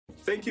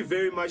thank you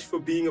very much for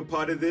being a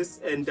part of this.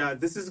 And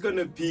this is going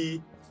to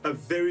be a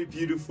very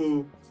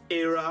beautiful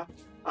era.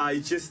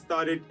 It just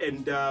started,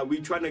 and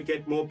we're trying to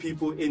get more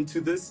people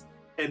into this.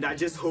 And I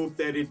just hope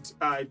that it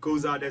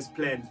goes out as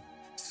planned.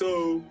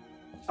 So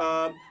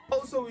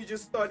also, we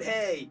just thought,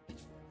 hey,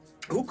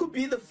 who could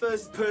be the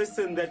first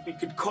person that we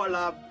could call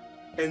up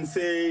and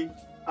say,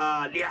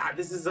 yeah,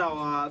 this is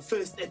our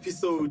first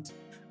episode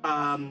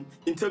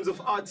in terms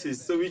of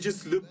artists. So we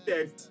just looked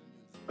at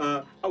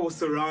our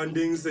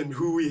surroundings and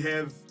who we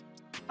have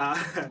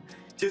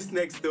just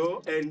next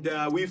door, and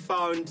we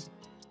found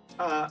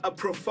a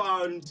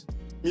profound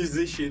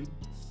musician,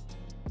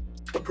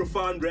 a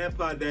profound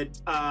rapper that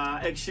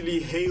actually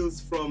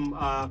hails from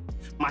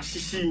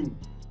Mashishing,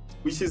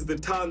 which is the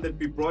town that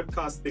we're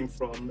broadcasting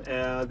from,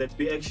 that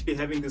we're actually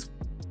having this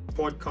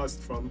podcast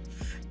from.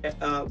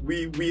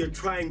 We are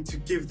trying to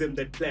give them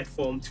that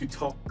platform to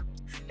talk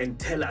and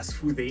tell us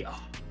who they are.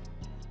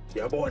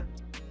 Yeah, boy.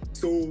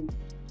 So,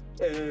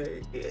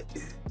 ne,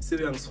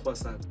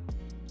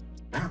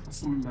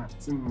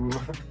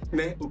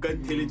 you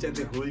can't tell each other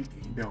the whole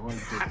thing.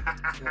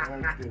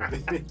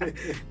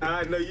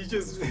 No, you're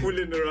just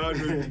fooling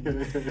around with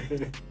me.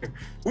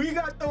 We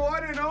got the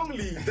one and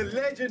only, the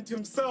legend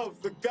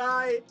himself, the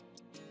guy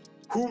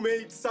who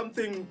made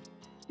something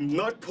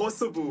not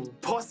possible,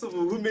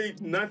 who made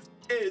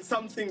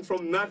something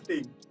from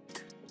nothing.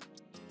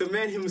 The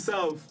man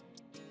himself,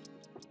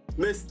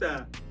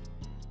 Mr.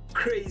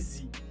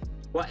 Krazy,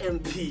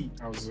 waMp.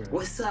 How's it?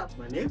 What's up,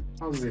 man?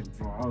 How's it,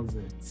 bro? How's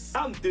it?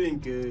 I'm doing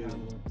good.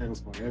 Thanks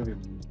for having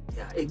me.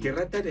 Yeah, I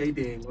get that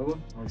idea.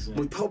 How's it?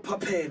 Without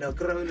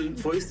papel,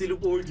 voice still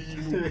old.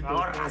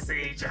 No.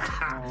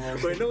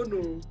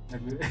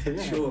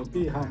 Sure.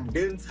 Be humble.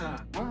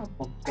 Inside. Of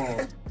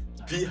course.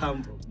 Be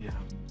humble. Be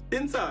humble.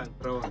 Inside,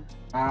 bro.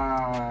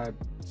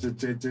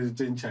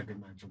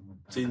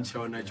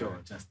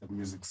 Just the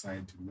music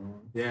side, you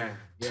know. Yeah.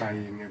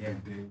 Trying every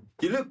day.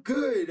 You look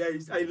good.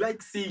 I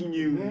like seeing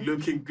you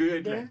looking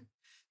good. Yeah. Like,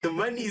 the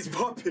money is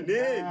popping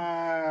in.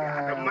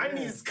 The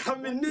money is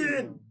coming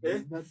in.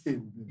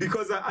 Nothing.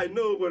 Because I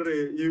know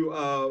you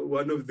are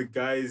one of the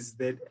guys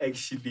that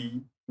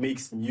actually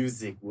makes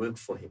music work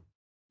for him.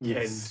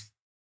 Yes. And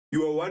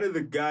you are one of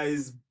the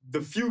guys,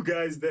 the few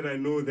guys that I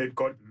know that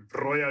got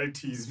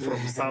royalties from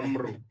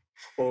Samro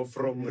or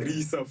from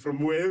Risa,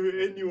 from wherever,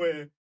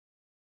 anywhere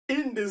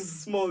in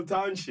this small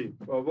township,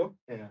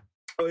 Yeah.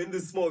 or in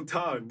this small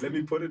town. Let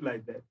me put it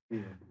like that.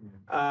 Yeah.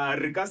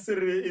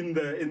 Rekasere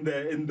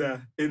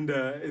in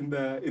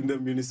the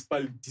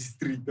municipal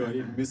district or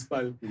in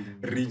municipal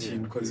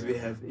region, because we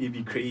have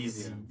EB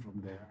Krazy.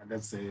 From the,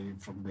 let's say,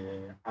 from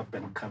the up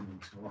and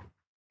coming. So.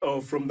 Oh,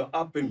 from the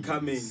up and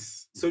coming.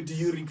 Yes. So do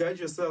you regard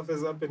yourself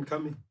as up and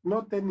coming?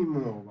 Not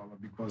anymore, Baba,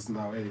 because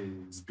now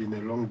it's been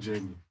a long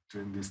journey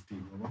doing this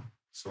thing, Baba.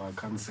 So I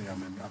can't say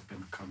I'm an up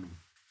and coming.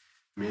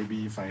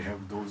 Maybe if I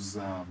have those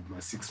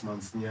 6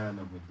 months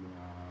nyana, but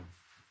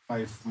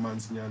 5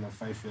 months nyana,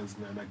 5 years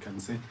nyana, I can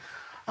say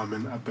I'm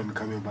an up and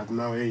coming. But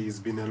now it's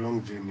been a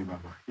long journey,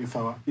 Baba. If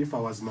I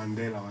was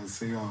Mandela, I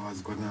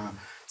was gonna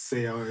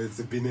say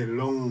it's been a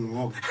long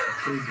walk to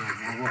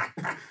freedom.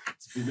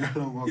 It's been a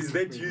long walk. Is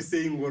that you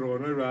saying,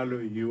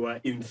 you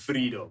are in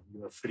freedom?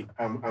 You are free.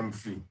 I'm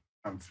free.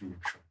 I'm free,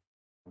 actually.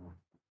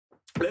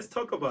 Let's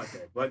talk about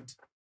that.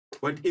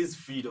 What is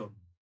freedom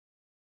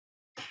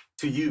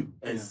to you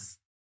as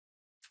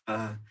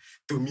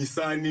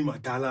Dumisani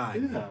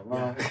Madalani?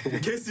 Yeah. In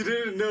case you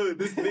didn't know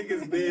this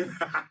nigga's name,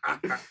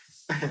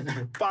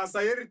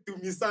 Pasayeri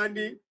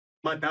Dumisani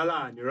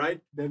Madalani,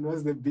 right? Then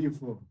what's the beef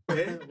for?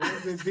 Eh?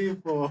 What's the beef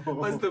for?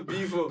 What's the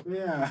beef for?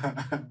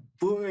 Yeah.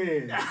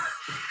 Poets.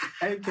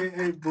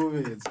 AKA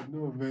Poets. You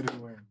know very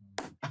well.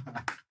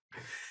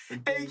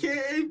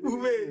 AKA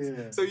Poets.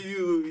 Yeah. So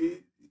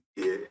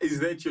is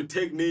that your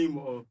tag name,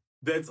 or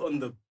that's on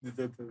the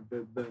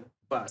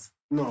bus?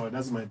 No,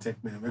 that's my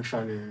tech name.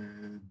 Actually,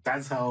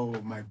 that's how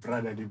my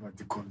brother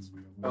Liberty calls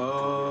me.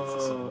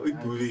 Oh,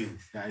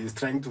 yeah, he's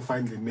trying to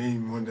find the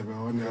name on the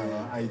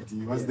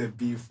ID. What's the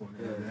B for?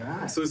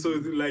 Yeah. So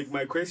like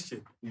my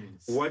question,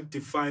 yes. What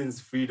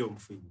defines freedom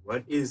for you?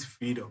 What is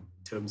freedom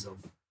in terms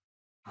of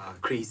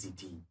Krazy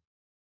D?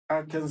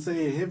 I can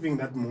say having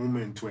that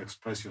moment to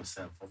express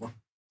yourself.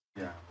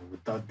 Yeah,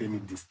 without any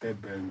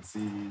disturbance,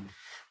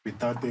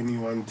 without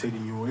anyone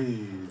telling you,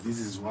 hey, this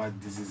is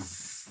what, this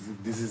is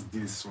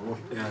this. So,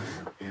 yeah,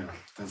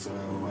 that's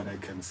what I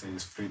can say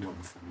is freedom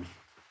for me.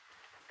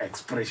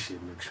 Expression,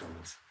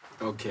 actually.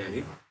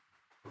 Okay.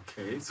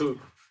 So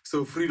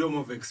freedom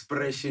of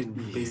expression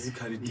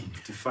basically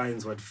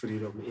defines what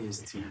freedom is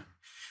to you,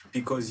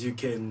 because you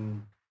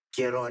can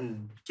get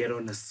on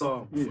a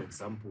song, for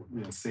example.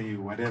 Yeah, say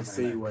whatever.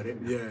 Say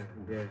whatever. Yeah.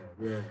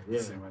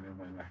 Say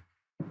whatever I like.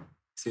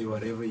 Say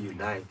whatever you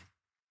like.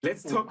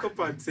 Let's talk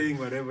about saying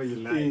whatever you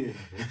like.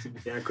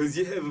 Yeah, because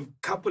you have a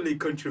couple of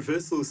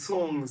controversial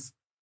songs.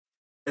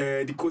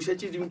 I could say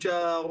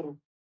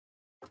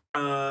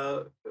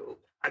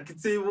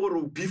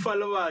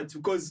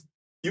because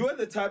you are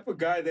the type of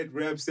guy that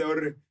raps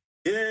or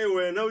Yeah,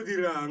 when now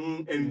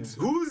dirang and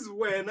who's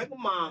when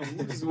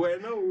who's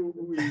when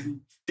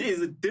there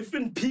is a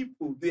different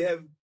people. Do you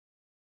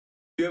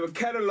have a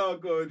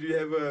catalog or do you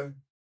have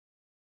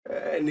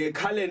a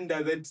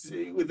calendar that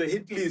with a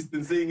hit list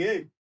and saying,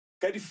 hey,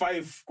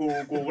 35 go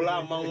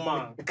la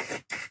mang.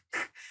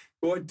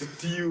 What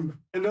do you?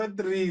 Not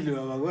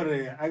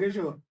really, I guess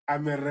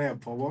I'm a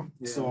rapper,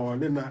 so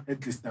then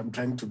at least I'm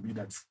trying to be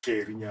that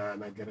scary.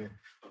 And I get it.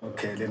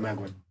 Okay, then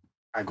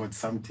I got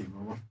something.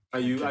 Are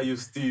you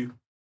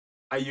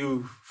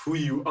who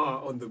you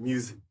are on the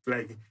music?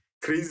 Like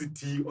Krazy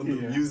T on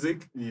the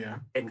music,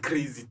 and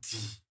Krazy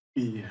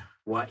T,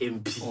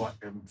 waMp.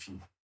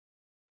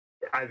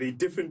 Are they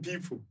different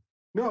people?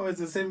 No, it's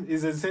the same.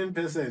 It's the same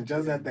person.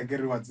 Just that I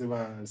get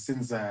whatever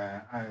since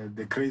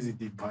the Krazy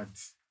T part.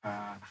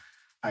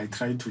 I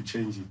tried to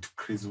change it to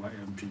Krazy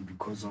waMp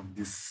because of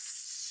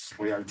this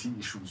royalty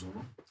issues.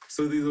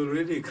 So there's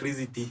already a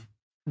Krazy T.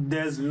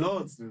 There's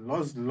lots and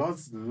lots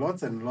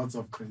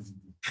of Krazy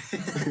T.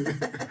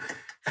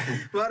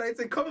 But it's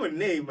a common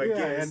name, I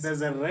guess. And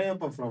there's a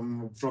rapper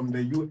from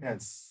the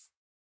US,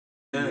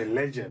 the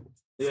legend.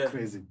 It's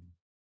Krazy.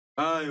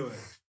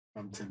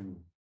 I'm telling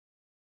you,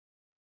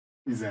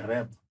 he's a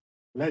rapper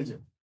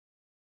legend.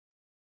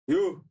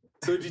 Yo,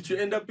 so did you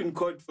end up in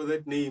court for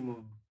that name?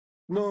 Or?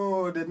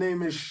 No, the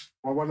name is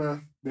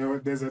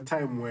there's a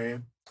time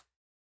where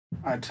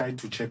I tried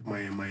to check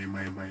my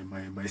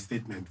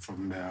statement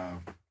from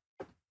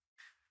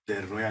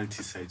the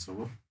royalty side.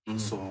 So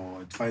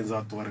it finds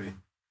out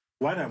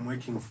what I'm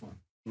working for.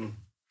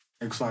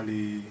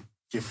 Actually,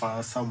 give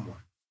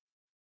someone.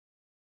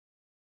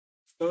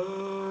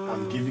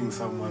 I'm giving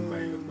someone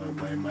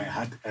my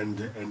heart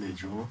and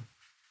energy.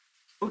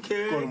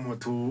 Okay.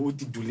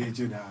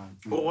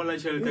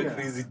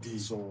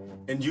 So,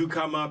 and you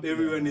come up,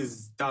 everyone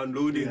is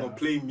downloading or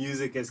playing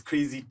music as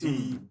Krazy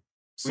T,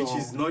 which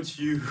is not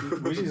you.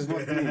 Which is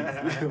not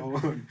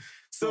me.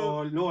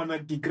 So,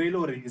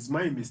 it's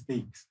my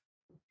mistakes.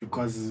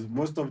 Because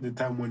most of the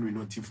time when we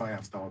notify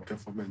after our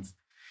performance,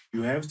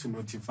 you have to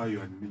notify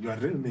your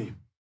real name.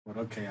 Or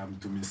okay, I'm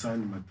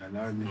Tumisan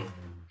Matalani,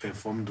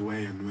 performed where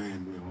and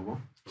where.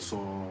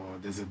 So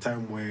there's a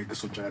time where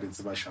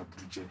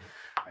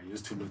I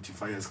used to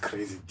notify as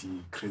Krazy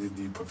T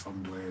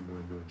performed where and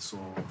where. So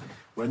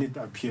when it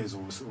appears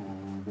also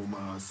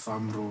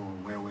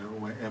Samro,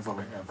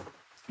 wherever,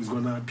 it's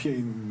gonna appear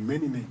in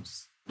many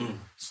names.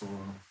 So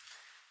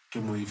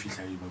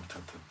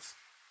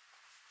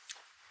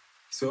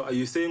So are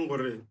you saying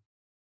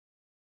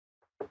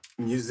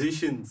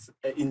musicians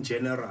in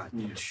general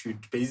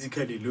should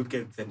basically look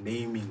at the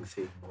naming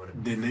thing?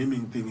 The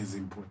naming thing is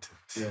important.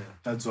 Yeah.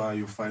 That's why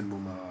you find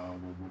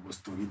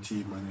Story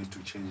T managed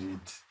to change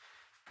it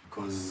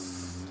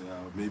because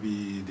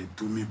maybe the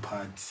Do Me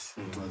part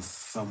it was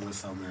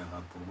somewhere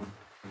up.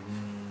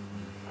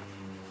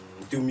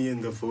 Do Me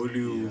in the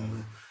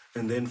volume.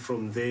 And then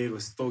from there it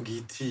was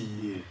Story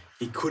T.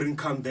 He couldn't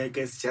come back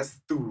as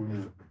just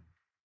Do.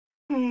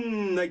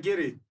 I get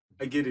it.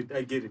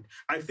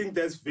 I think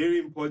that's very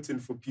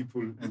important for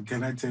people. And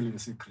can I tell you a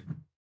secret?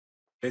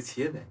 Let's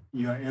hear that.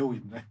 You are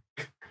Erwin, right?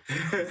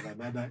 There's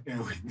another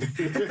Erwin.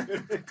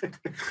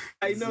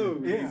 I know.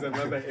 There's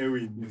another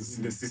Erwin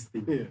in the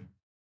system.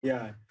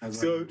 Yeah.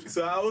 So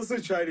I also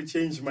tried to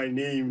change my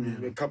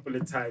name a couple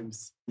of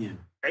times.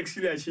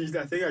 Actually, I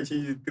think I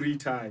changed it 3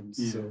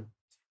 times. So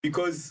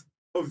because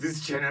of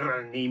this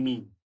general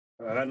naming.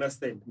 I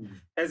understand.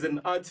 As an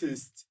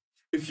artist,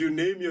 if you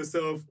name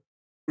yourself,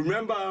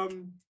 remember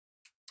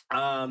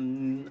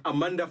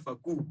Amanda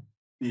Faku?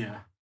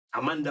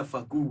 Amanda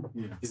Faku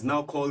is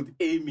now called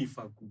Amy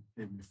Faku.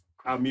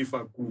 Amy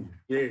Faku.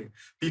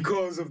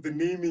 Because of the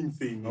naming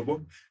thing.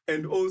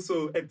 And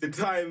also at the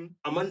time,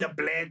 Amanda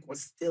Black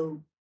was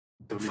still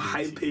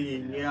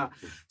hyping.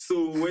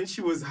 So when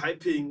she was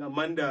hyping,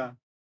 Amanda,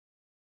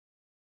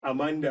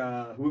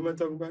 who am I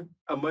talking about?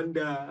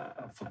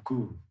 Amanda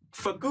Faku.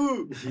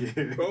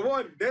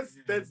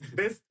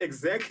 That's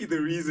exactly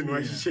the reason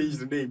why she changed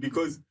the name,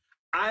 because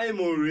I'm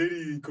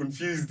already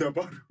confused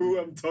about who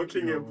I'm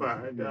talking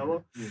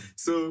about.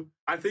 So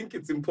I think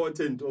it's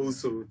important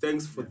also.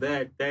 Thanks for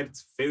that.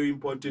 That's very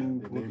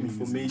important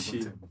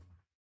information.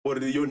 Or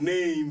your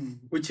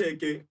name. We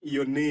check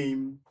your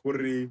name.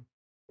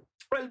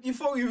 Well,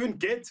 before we even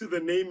get to the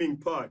naming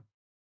part,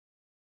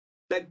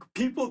 like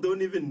people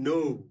don't even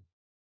know.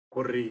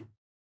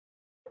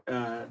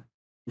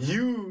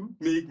 You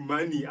make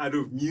money out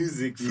of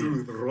music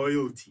through the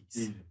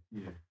royalties.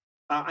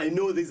 I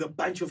know there's a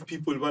bunch of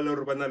people who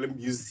love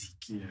music.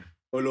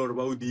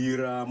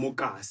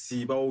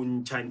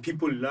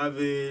 People love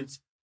it.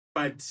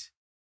 But,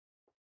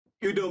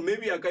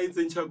 maybe I can't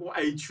send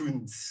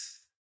iTunes.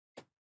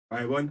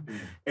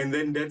 And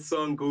then that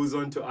song goes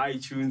on to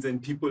iTunes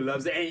and people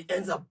love it. And it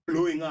ends up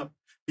blowing up,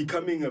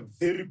 becoming a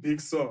very big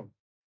song.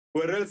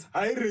 Or else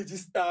I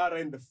register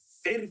in the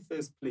very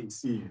first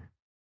place.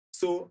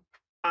 So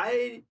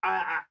I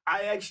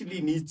actually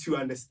need to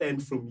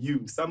understand from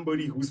you,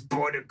 somebody who's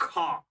bought a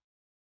car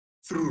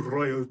through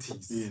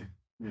royalties.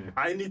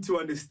 I need to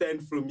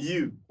understand from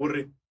you,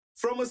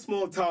 from a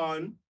small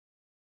town,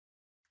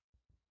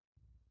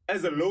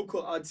 as a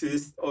local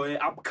artist or an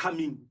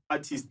upcoming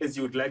artist, as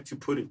you would like to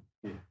put it,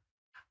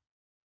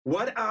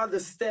 what are the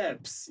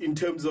steps in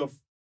terms of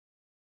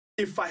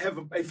if I have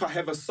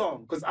a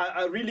song? Because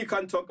I really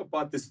can't talk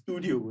about the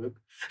studio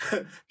work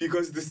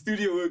because the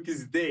studio work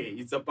is there.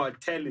 It's about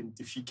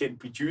talent. If you can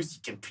produce,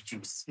 you can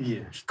produce.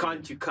 Yeah. If you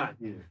can't, you can't.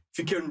 Yeah. If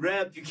you can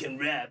rap, you can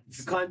rap. If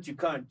you can't, you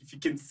can't. If you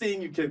can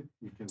sing, you can.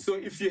 So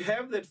if you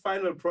have that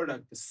final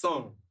product, the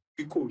song,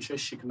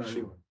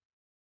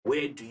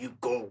 where do you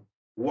go?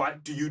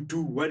 What do you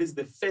do? What is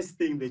the first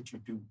thing that you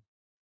do?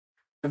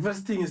 The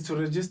first thing is to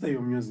register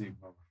your music,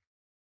 Baba.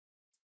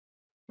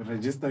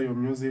 Register your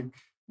music,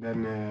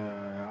 then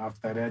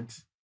after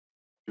that,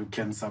 you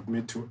can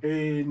submit to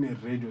any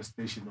radio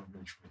station of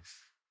your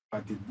choice.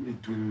 But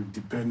it will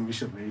depend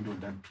which radio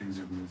that plays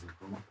your music.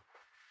 Baba.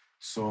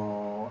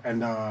 So,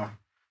 and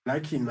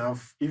lucky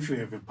enough, if you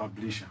have a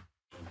publisher,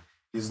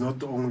 it's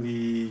not only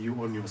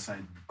you on your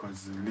side,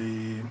 because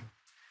the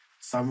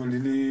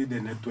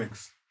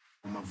networks,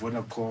 from my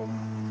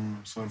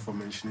Vodacom, sorry for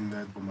mentioning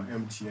that, from my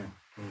MTN,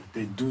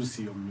 they do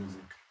see your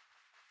music.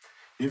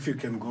 If you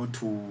can go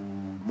to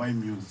My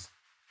Muse,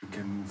 you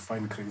can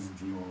find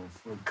Krazy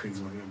or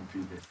Krazy waMp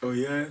there. Oh,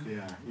 yeah?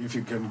 Yeah. If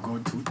you can go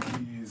to...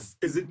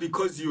 Is it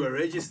because you are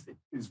registered?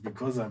 It's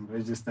because I'm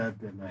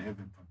registered and I have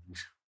a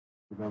publisher.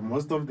 Because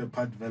most of the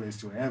part values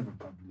to have a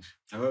publisher.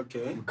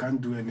 Okay. You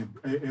can't do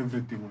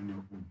everything on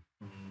your own.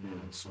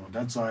 Yeah, so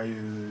that's why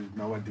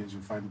nowadays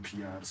you find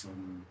PRs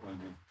on all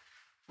the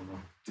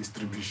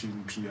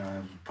distribution,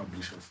 PR,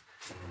 publishers.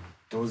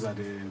 Those are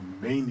the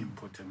main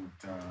important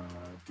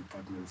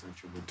departments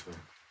that you go to.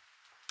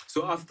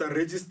 So after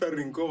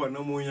registering, go on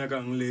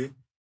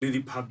the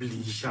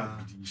publisher.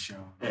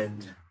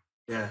 And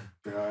yeah.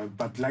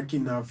 But lucky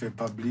enough, a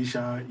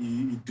publisher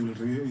it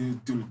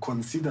will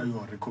consider you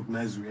or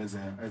recognize you as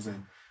a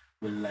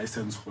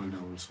license holder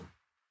also.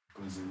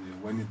 Because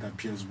when it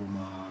appears on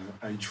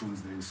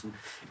iTunes,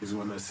 is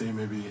when I say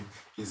maybe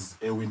is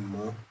Ewin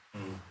Mo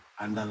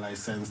under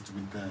licensed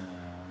with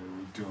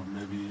your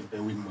maybe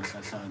Ewin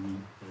Mohlahlani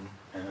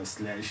 /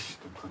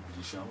 the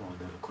publisher or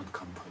the record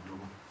company.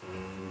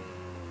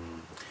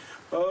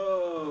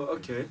 Oh,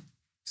 okay.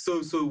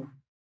 So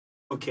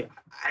okay.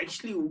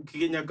 Actually,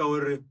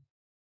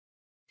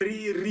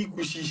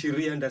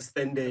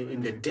 understand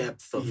in the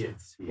depth of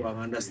it.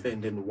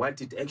 Understanding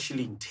what it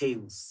actually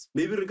entails.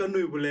 Maybe we can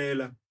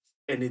know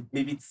and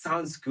maybe it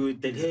sounds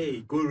good that,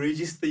 hey, go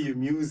register your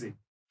music.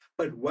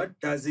 But what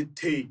does it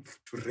take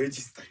to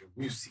register your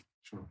music?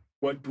 Sure.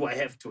 What do I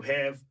have to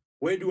have?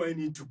 Where do I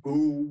need to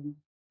go?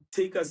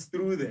 Take us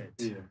through that.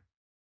 Yeah.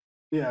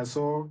 Yeah,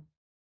 so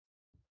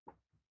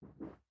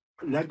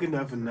lucky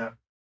enough,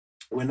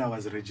 when I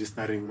was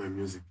registering my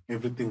music,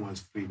 everything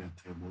was free that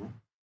time.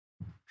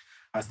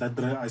 I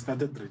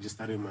started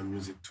registering my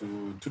music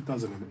to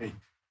 2008.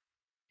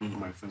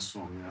 My first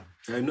song,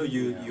 yeah. I know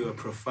you are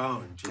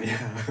profound.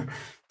 Yeah.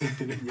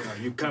 Yeah,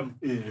 you come.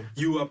 Yeah.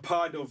 You are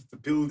part of the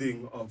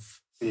building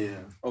of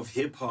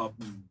hip hop.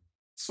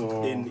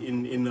 So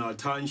in our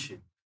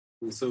township.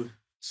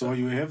 So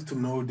you have to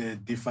know the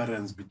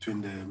difference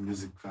between the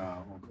music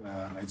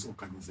rights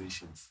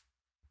organizations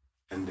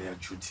and their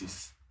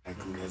duties. Like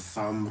there's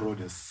SAMRO,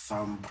 there's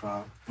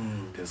SAMPRA,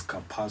 there's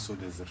CAPASO,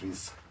 there's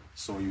RISA.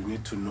 So you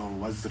need to know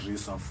what's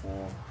RISA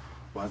for,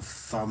 what's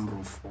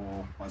SAMRO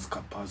for, what's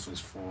CAPASO is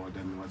for,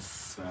 then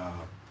what's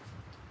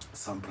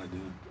SAMPRA.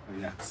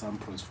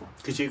 SAMPRA is for.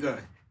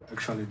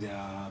 Actually, there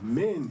are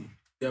many.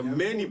 There are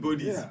many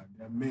bodies. Yeah,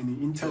 there are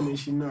many.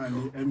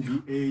 Internationally,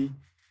 MBA,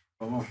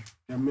 there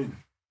are many.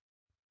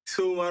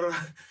 So,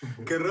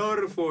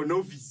 Keror for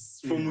novice,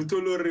 for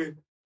Mutolore.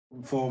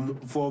 For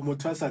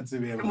Mutwasa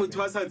Tsebe, I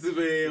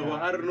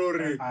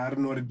don't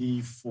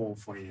know for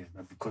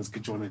because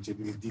Kichona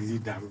the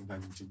leader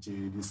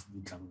this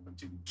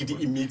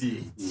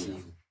immediate.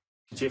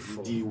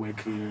 The work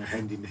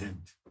hand in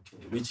hand.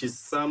 Okay. Which is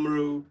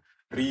SAMRO,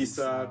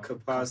 RISA,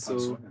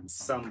 CAPASO, and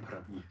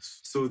SAMPRA. Yes.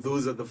 So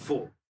those are the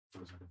four.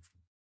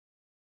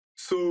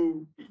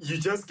 So you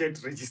just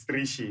get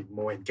registration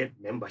more and get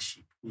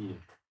membership. Yeah.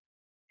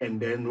 And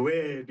then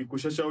where the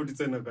Kushasha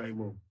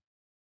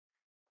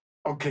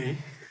okay.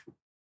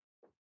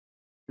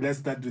 Let's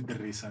start with the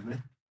RISA.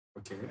 Ne?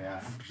 Okay.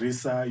 Yeah.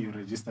 RISA, you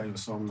register your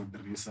song with the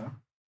RISA.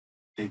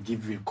 They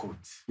give you a code.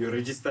 You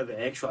register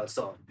the actual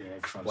song. The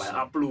actual song.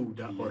 Upload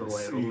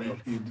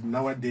or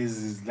nowadays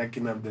is lucky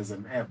enough there's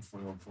an app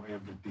for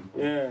everything.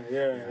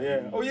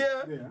 Yeah. Oh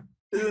yeah.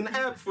 There's an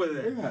app for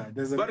that. Yeah,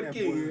 there's an app.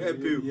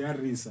 Yeah,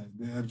 RISA.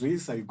 The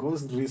RISA, it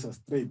goes RISA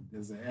straight.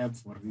 There's an app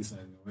for RISA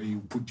where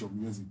you put your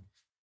music.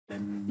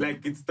 And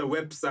like it's the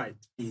website.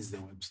 Is the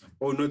website.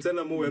 Oh, not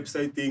a more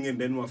website thing and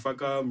then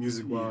wafaka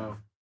music. Wow.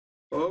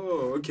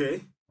 Oh,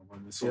 okay.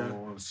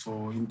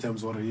 So in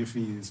terms of if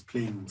he is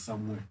playing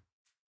somewhere,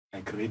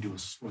 like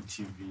radios or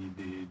TV,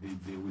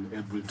 they will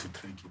able to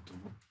track it.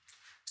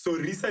 So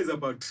RISA is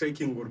about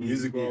tracking or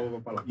music.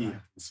 Yeah,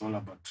 it's all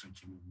about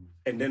tracking.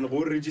 And then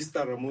go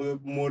register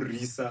more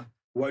RISA.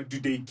 What do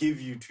they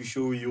give you to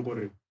show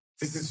you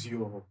this is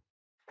your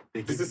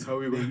This is how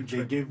we will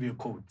They gave you a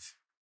code.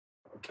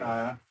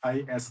 Okay.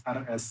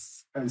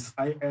 ISRC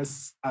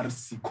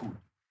code.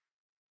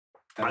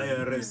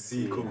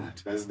 IRSC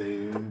code. That's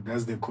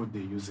the code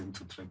they're using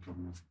to track your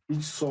music.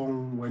 Each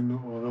song,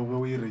 when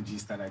we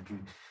register, like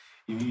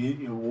you're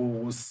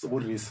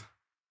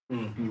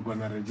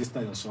gonna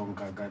register your song,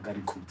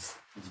 Gary codes.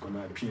 It's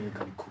gonna appear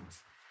Gary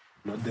codes,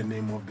 not the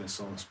name of the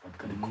songs, but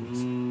Gary codes.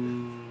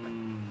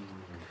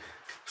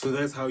 So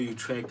that's how you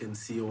track and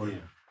see all.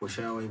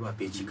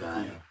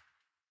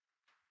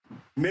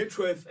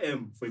 Metro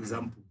FM, for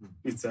example,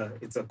 it's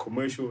a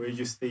commercial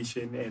radio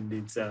station and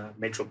it's a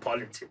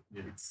metropolitan.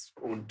 It's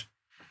owned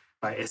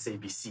by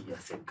SABC, I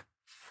think.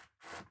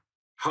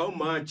 How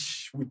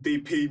much would they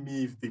pay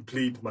me if they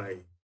played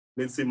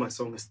let's say my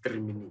song is 3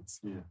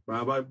 minutes?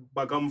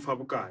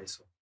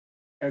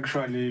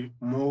 Actually,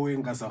 more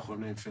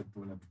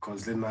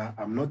because then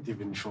I'm not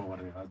even sure what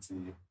I had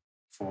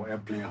for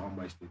airplay how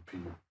much they pay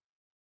you.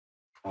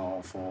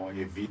 Or for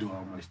a video,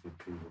 how much they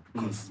pay you.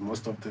 Because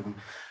most of them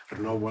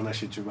don't want to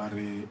shit you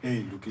very,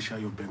 hey, look at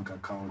your bank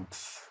account.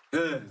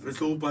 There's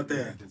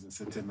a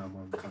certain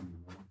amount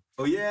coming.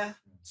 Oh, yeah?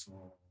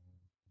 So,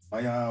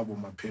 via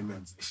my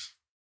payments,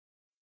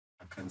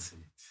 I can't say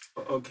it.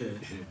 Okay.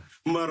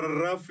 Yeah.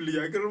 Roughly,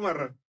 I can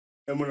remember.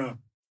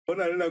 Because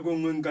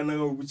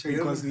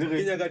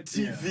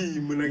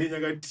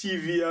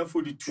TV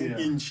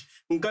 42-inch.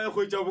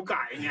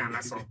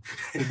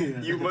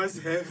 You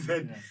must have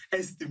an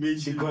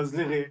estimation. Because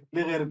the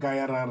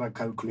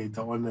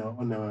calculator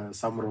on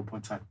some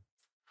reporter.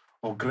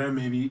 Or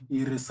maybe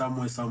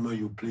somewhere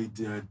you played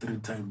 3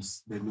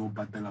 times, then you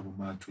battle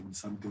about 20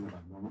 something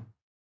rand.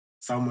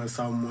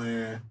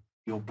 Somewhere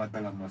you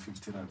battle about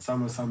 50 rand.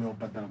 Somewhere you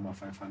battle about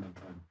 500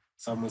 rand.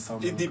 Somewhere.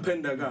 It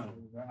depends again.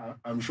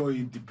 I'm sure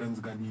it depends.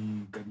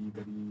 Gadi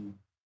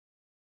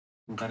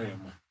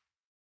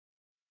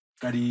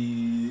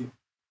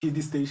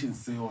TV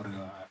stations or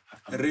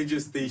radio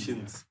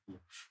stations. Yeah.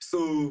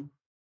 So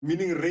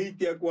meaning rate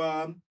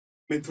yakwa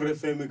Metro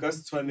FM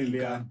gas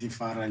tshwanelia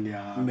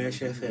differalia Mesh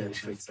FM,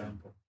 for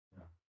example.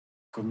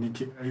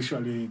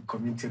 Actually,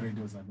 community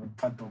radios are not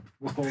part of.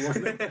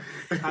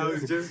 I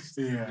was just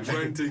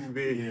fronting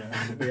there.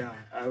 Yeah,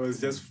 I was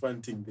just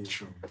fronting there.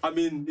 Sure. I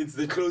mean, it's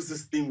the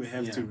closest thing we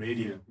have to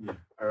radio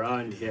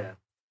around here.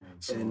 Yeah,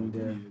 so and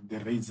the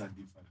rates are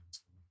different.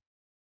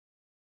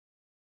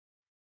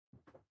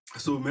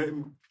 So,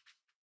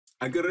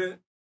 I get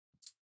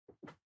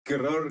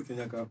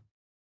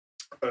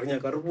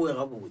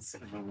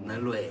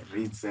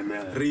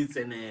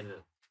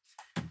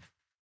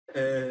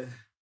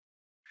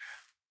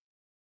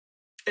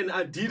an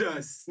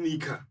Adidas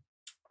sneaker.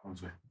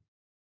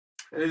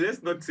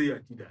 Let's not say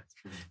Adidas.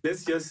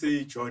 Let's just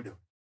say Jordan.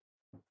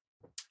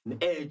 An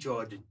Air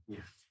Jordan.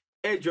 Yeah.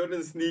 Air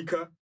Jordan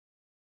sneaker.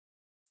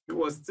 It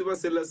was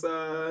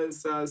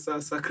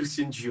sa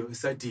Christian Gio,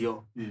 sa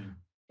Dior.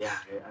 Yeah,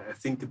 I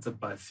think it's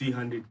about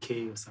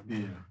 300K or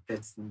something. Yeah.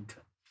 That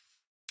sneaker.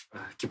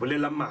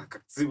 Kibolela maka,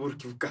 tsibur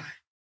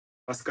kibukai.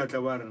 Guys, I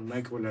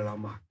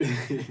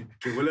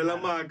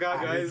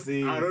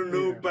don't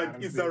know, but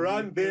it's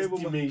around there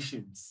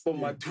estimations for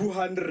my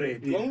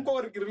 200.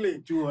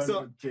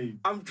 So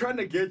I'm trying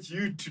to get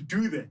you to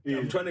do that.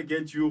 I'm trying to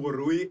get you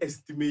to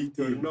estimate.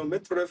 No,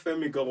 Metro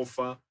FM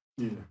offer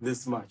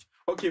this much.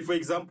 Okay, for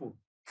example,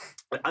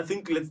 I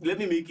think let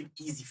me make it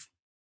easy for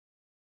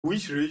you.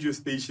 Which radio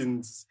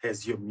stations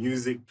has your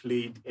music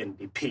played and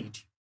they paid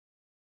you?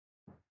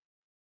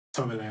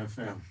 Tobela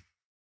FM.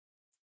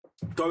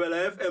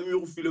 Tobela FM,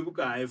 you feel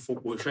bukai for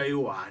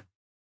Koshayu.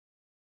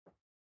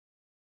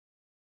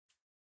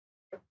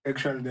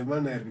 Actually, the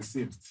one I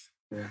received,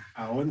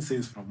 I won't say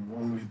it's from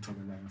only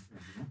Tobela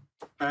FM.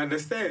 I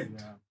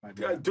understand.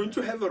 But don't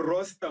you have a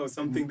roster or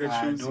something that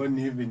shows? I don't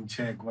even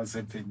check what's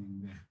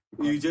happening there.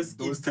 You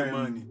just eat the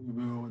money.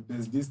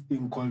 There's this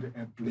thing called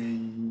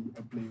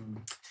airplay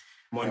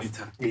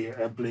monitor.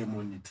 Airplay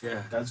monitor.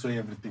 Yeah. That's where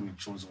everything it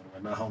shows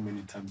on how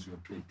many times you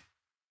have played.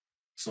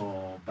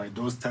 So by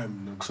those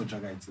times, so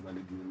that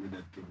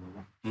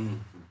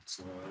thing.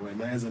 So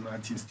when as an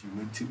artist, you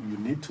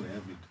need to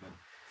have it,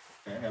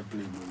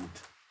 airplay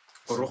monitor.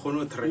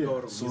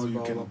 So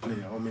you can play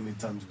how many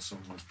times your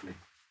song was played.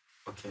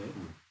 Okay.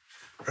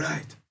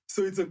 Right.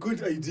 So it's a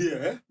good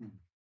idea.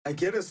 I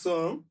get a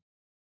song.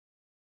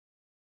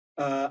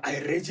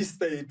 I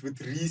register it with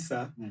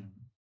Risa.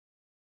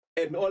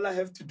 And all I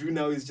have to do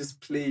now is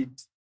just play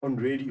it on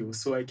radio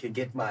so I can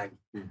get money.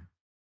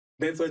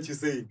 That's what you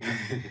say.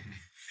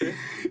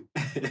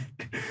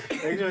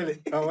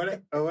 Actually, I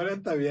want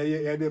to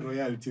have a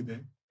royalty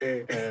there.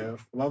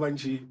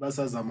 Wabanchi,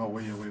 Basazama,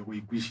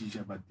 we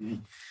quishisha, but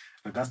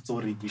I got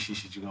story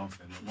quishisha.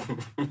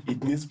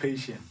 It needs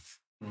patience.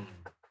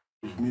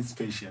 It needs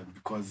patience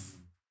because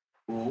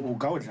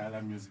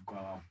Ugaudala music.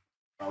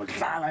 I would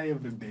try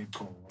every day,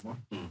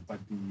 but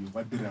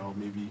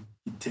maybe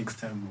it takes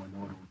time when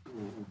or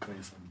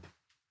create something.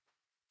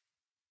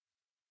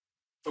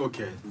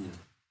 Okay.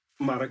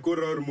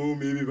 Marakura or mo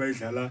maybe by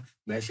Shala,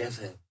 Mesh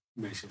FM.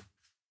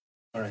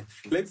 All right.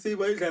 Let's say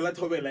by Shala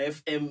Tobela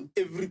FM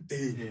every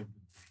day.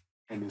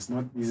 and it's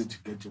not easy to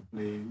get your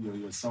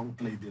song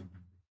played every day.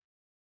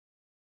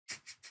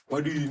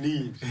 What do you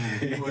need?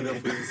 Hey,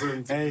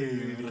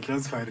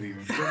 that's funny.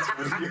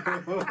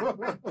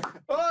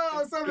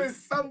 Oh, so there's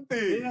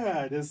something.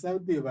 Yeah, there's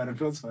something, but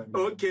that's funny.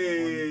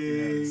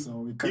 Okay. Yeah,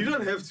 so you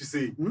don't have to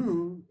say.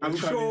 I'm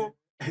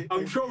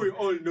sure we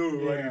all know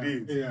what it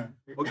is. Yeah.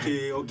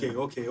 Okay.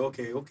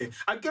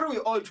 I get we're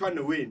all trying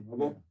to win.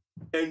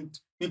 And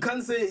you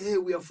can't say, hey,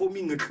 we are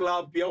forming a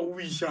club,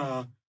 these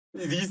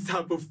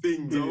type of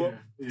things.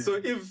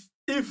 So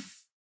if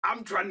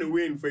I'm trying to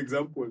win, for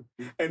example,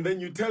 and then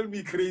you tell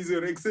me Krazy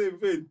or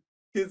XM,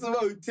 it's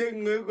about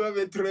 10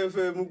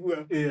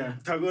 yeah.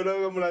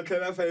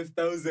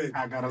 5,000.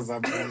 I got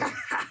something.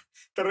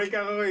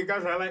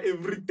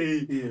 Every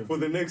day for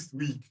the next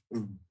week.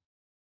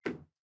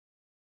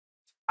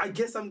 I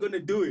guess I'm going to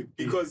do it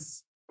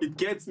because it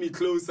gets me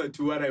closer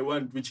to what I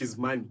want, which is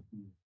money.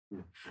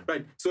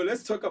 Right. So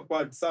let's talk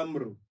about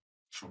Samro.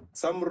 Sure.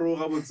 Samro,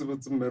 how about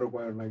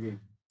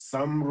again?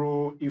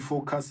 Samro, he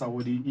focus on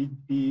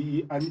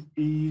the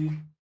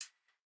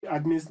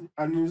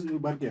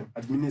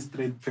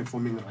administrate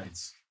performing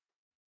rights.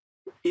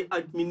 He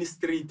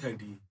administrator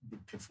the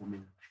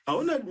performing. I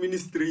want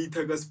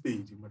administrator gas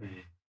paid.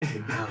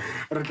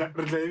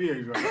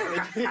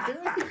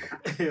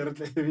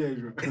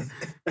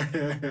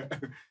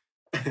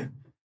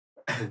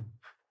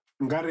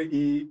 Ngare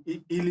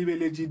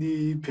ilibeleji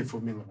di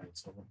performing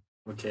rights.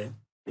 Okay.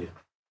 Yeah.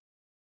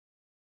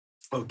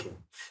 Okay.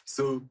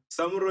 So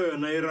Samro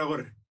yona ira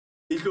gore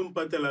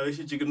patela le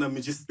shitse ke na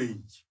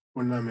stage.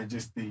 On major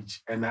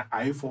stage and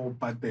I for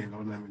patela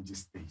on major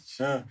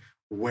stage.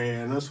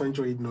 Where no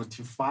swantso it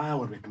notify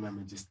or na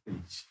major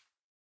stage.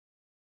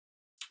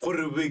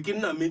 Gore be ke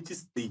na major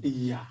stage.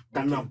 Yeah.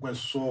 Kana kwa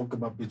so ke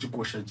ba petse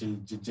ko sha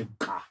je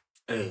ka.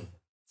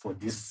 For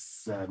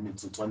this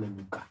mitsotwana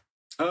mika.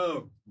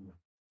 Oh. Yeah.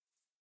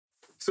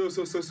 So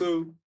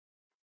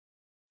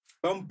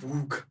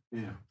book.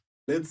 Yeah.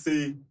 Let's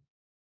say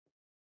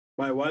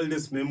my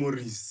wildest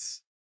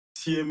memories.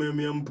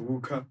 TMM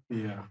Buka.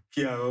 Yeah.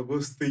 Here go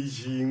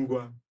staging.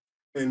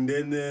 And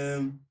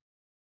then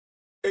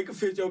I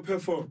feature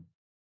perform.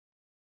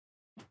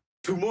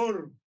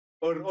 Tomorrow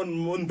or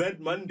on that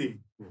Monday.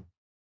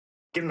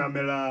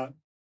 Kinamela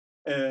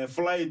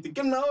flight.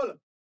 Kinaola.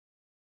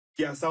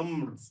 Kia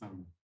some.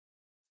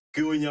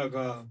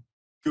 Kionyaka.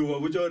 Kiwa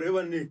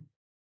whichever ni.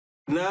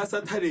 Na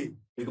Saturday,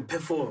 you can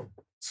perform.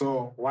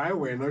 So why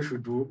we not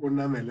should do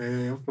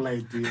unamele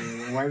flight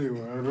while you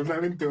were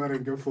running to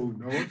your phone?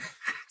 No.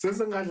 So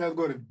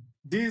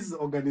these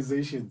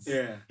organizations,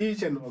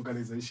 each an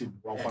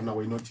organization,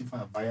 we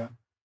notify via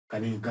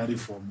can carry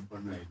form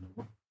online.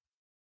 No?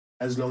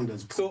 As long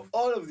as so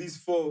all of these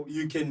four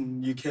you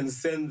can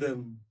send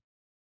them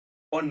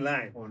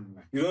online.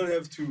 You don't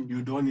have to.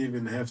 You don't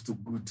even have to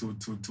go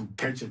to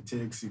catch a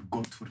taxi.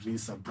 Go to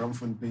Risa,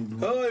 Bramfontein.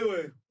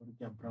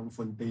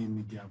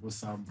 Bramfontein,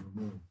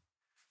 no.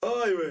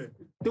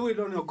 Do it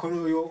on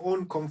your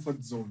own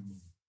comfort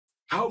zone.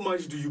 How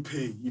much do you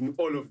pay in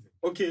all of them?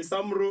 Okay,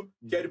 Samro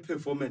get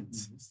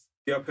performance.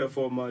 They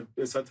perform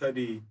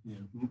Saturday,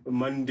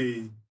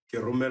 Monday.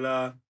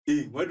 Romela.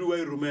 Why do I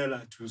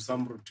Romela to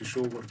Samro to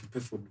show what to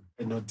perform?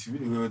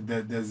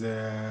 There's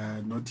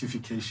a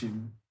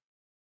notification.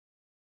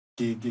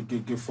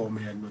 Form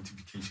a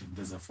notification.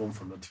 There's a form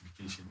for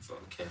notifications.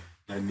 Okay.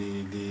 Then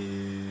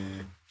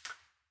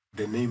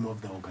the name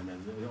of the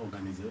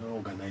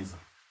organizer.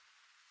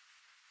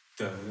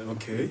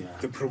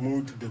 The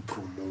promoter.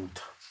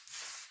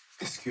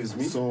 Excuse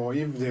me. So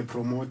if the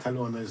promoter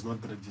owner is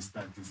not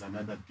registered, it's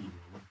another thing.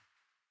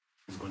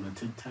 It's gonna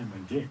take time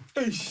again.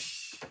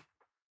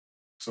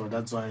 So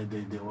that's why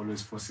they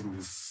always forcing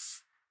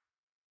these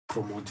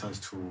promoters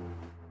to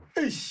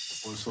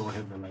also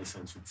have a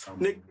license with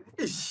someone.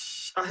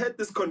 I had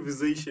this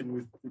conversation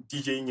with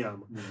DJ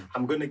Nyama.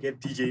 I'm gonna get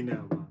DJ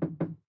Nyama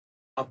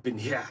up in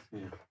here.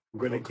 I'm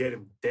gonna get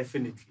him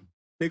definitely.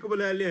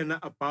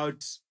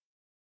 About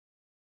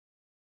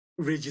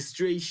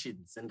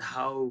registrations and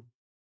how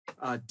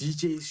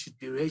DJs should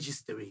be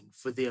registering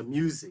for their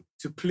music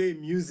to play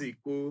music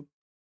or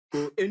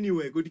go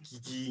anywhere, go to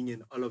gigging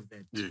and all of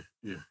that.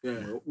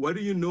 Yeah. What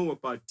do you know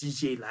about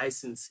DJ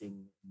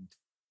licensing?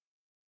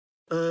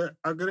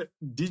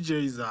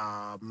 DJs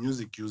are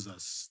music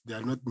users. They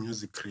are not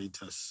music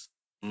creators.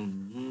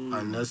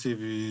 Unless if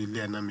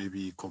Liana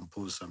maybe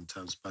compose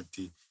sometimes, but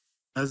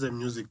as a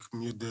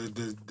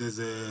there's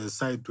a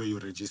site where you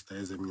register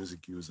as a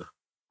music user.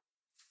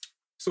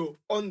 So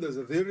on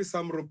the very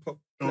Samro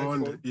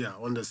platform?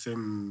 On the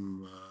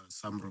same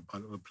Samro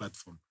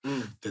platform.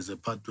 There's a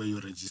part where you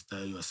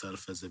register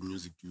yourself as a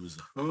music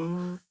user.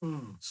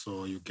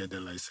 So you get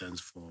a license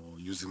for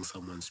using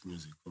someone's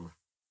music.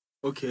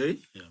 Okay.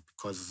 Yeah,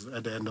 because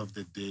at the end of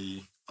the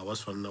day, I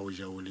was from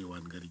Nauja only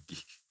one guy.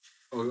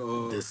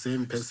 The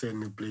same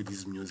person who played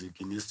his music,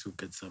 he needs to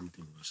get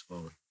something as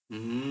well.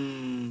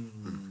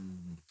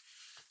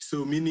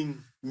 So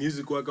meaning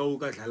music waka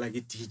like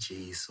a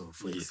DJ, so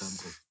for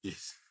example.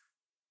 Yes.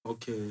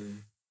 Okay.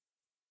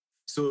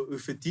 So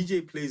if a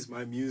DJ plays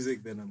my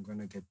music, then I'm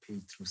gonna get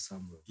paid through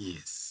Samro.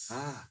 Yes.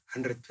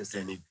 100%.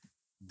 And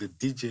the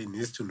DJ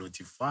needs to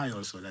notify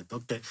also that,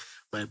 okay,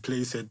 my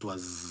playset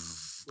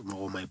was,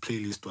 or my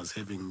playlist was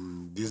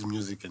having this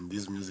music and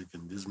this music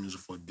and this music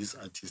for this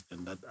artist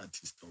and that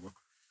artist.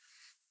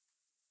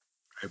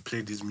 I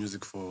play this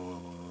music for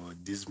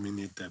this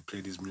minute, I play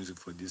this music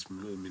for this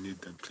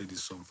minute, I play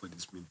this song for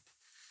this minute.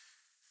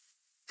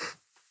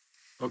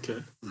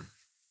 Okay.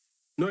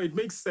 No, it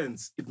makes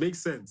sense. It makes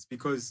sense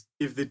because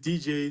if the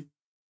DJ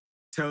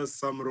tells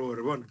Samro,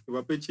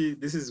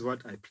 this is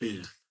what I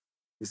played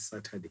this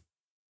Saturday.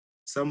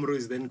 Samro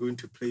is then going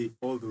to play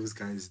all those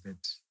guys that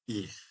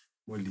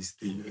more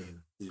listing.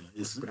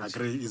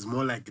 It's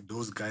more like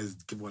those guys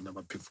keep on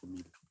never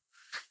performing.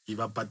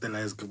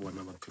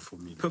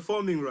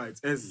 Performing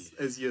rights,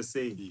 as you're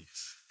saying.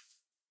 Yes.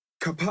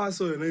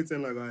 Kapaso and it's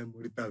like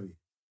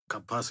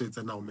Kapaso it's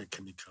now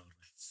mechanical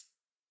rights.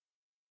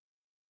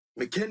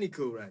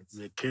 Mechanical rights.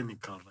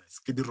 Mechanical rights.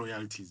 Get the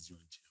royalties,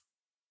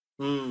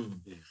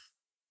 Yeah.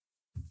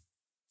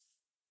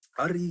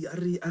 Ari.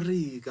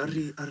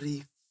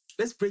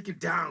 Let's break it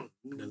down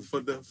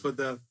for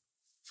the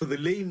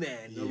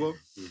layman. Yeah.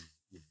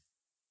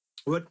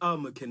 What are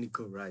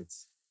mechanical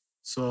rights?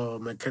 So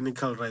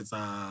mechanical rights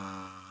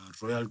are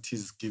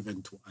royalties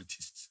given to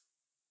artists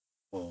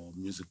or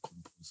music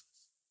composers.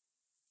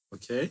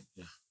 Okay.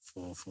 Yeah.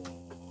 For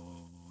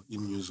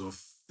in use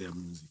of their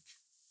music.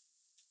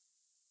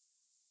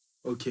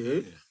 Okay.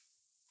 Yeah.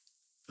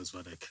 That's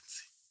what I can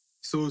say.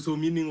 So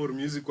meaning or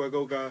music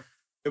waka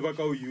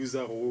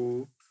user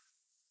or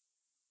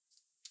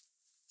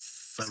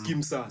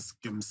scheme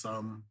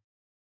some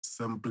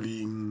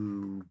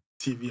sampling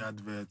TV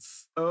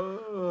adverts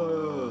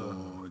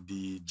or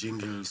the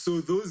jingles.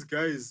 So those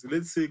guys,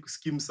 let's say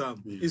scheme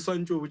some is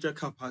one which a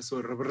capas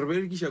or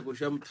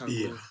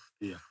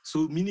yeah.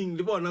 So meaning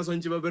the one as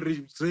one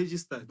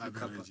registered.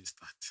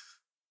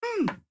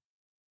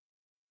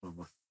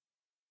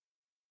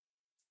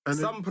 And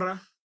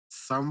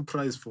some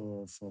price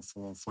for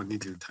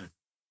needle time.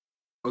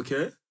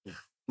 Okay. Yeah.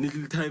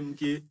 Needle time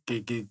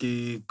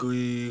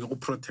go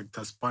protect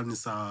us span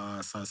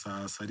sa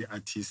the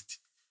artist,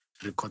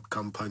 record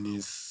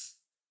companies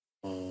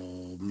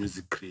or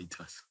music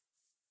creators.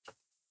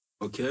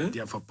 Okay.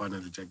 Therefore,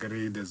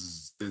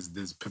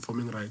 there's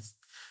performing rights,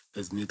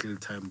 there's needle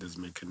time, there's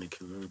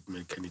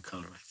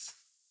mechanical rights.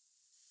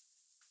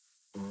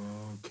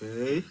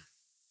 Okay.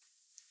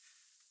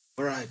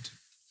 All right.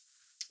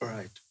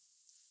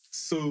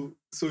 So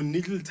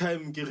needle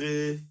time,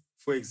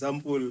 for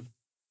example,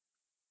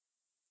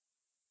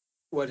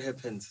 what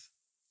happens?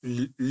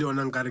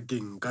 Leona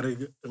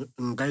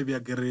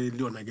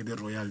get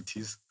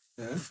royalties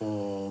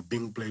for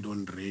being played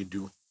on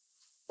radio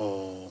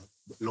or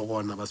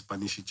Logona was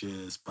Spanish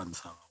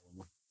sponsor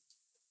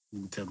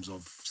in terms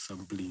of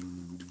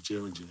sampling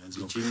as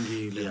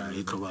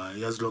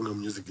long as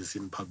music is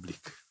in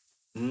public.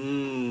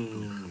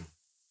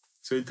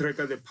 So it track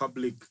the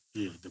public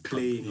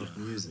playing of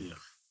music. Yeah.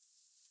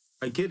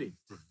 I get it.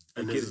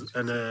 And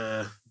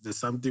there's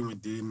something we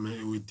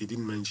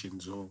didn't mention.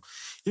 So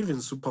even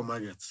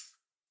supermarkets,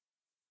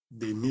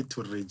 they need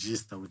to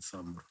register with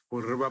some.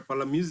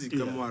 Music.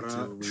 We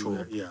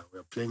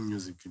are playing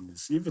music in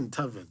this. Even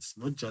taverns,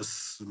 not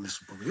just in the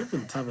supermarket.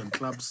 Even tavern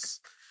clubs,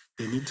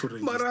 they need to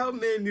register. But how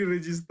many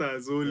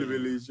registers?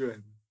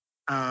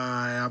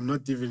 I am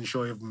not even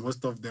sure if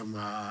most of them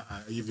are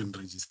even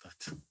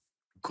registered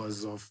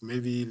because of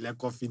maybe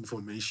lack of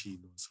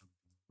information or something.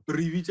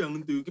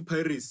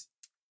 Pirates.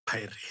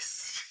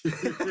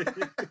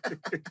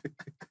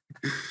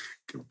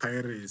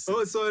 Pirates.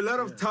 Oh, so a lot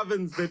of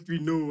taverns that we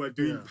know are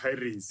doing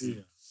pirates.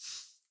 Yeah.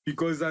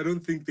 Because I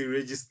don't think they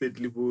registered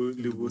Libo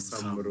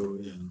Samro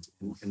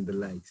and the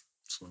likes.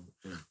 So,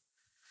 yeah.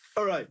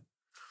 All right.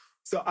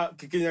 So,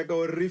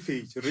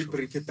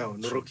 break it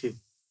down. Okay.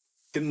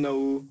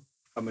 Now,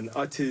 I'm an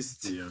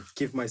artist. Yeah.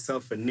 Give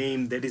myself a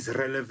name that is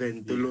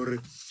relevant.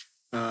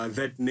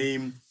 That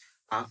name.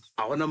 I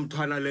want to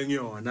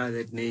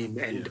that name,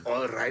 and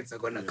all rights are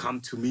gonna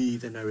come to me.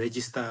 Then I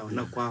register.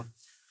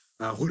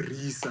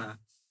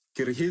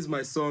 Here's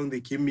my song. They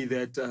give me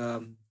that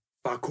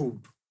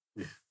barcode,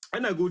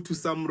 and I go to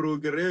Samro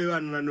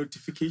and a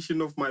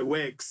notification of my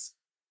works.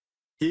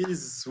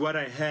 Here's what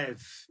I have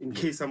in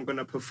case I'm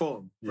gonna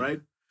perform,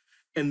 right?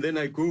 And then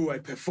I go, I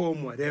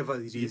perform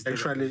whatever it is.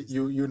 Actually,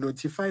 you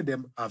notify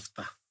them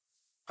after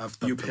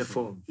you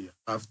perform. Yeah,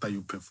 after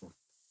you perform.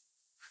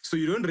 So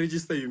you don't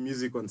register your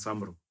music on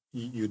Samro?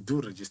 You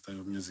do register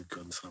your music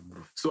on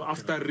Samro. So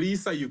after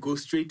Risa, you go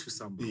straight to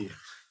Samro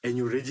and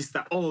you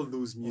register all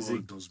those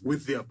music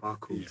with their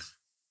barcodes.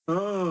 Yeah.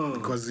 Oh.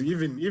 Because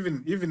even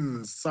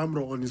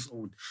Samro on his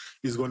own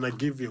is going to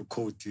give you a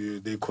code.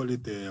 They call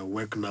it a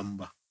work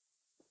number.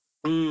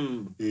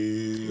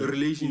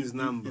 Relations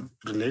number.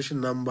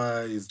 Relation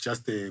number is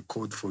just a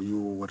code for you,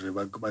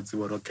 whatever. But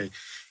okay.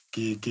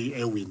 This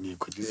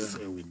is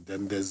Ewin.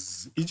 Then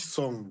there's each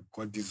song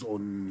got its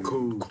own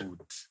code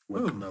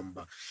work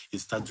number. It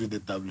starts with the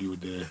W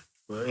there.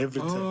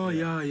 Every time. Oh,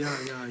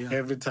 yeah.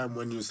 Every time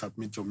when you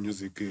submit your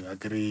music,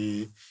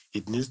 agree,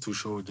 it needs to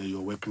show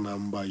your work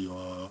number,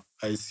 your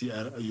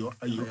ICR, your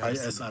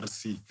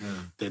ISRC,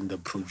 then the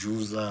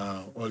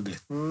producer, all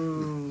that.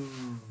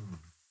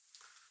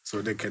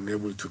 So they can be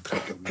able to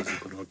track your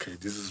music. Okay,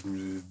 this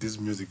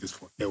music is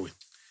for Ewe.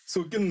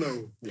 So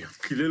now,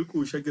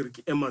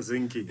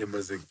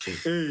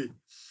 EMAZENKENI. Hey,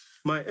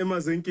 my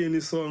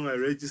EMAZENKENI song, I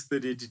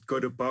registered it. It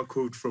got a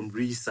barcode from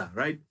Risa,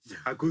 right? Yeah.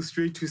 I go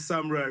straight to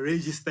Samra, I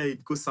register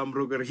it, go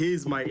Samra.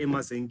 Here's my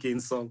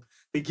EMAZENKENI song.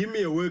 They give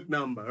me a work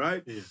number,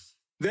 right? Yeah.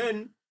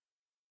 Then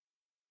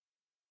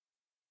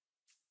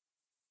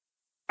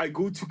I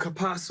go to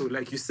Capasso,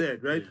 like you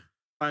said, right?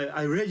 Yeah.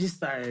 I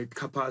register at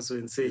Capasso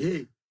and say,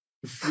 hey,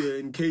 if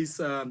in case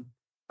I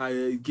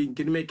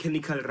can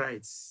mechanical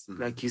rights,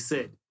 like you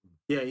said.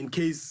 Yeah, in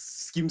case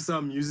Skim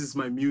Sam uses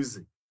my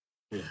music.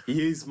 Yeah.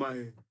 Here's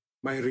my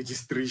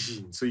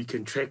registration, so you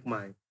can track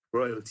my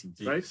royalties,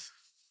 right?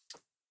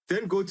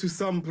 Then go to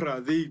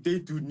Sampra, they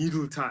do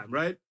needle time,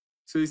 right?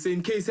 So you say,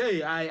 in case,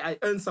 hey, I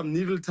earn some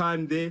needle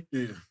time there,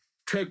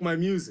 track my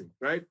music,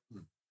 right?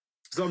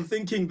 So I'm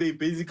thinking they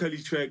basically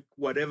track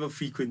whatever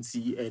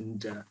frequency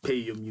and pay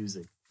your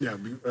music. Yeah,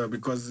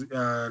 because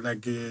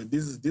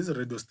this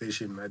radio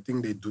station, I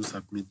think they do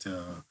submit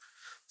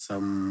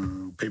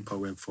some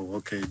paperwork for,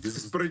 okay,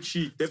 this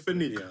spreadsheet,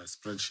 definitely. Yeah,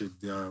 spreadsheet.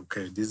 Yeah,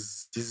 okay,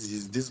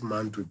 this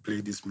month we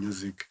play this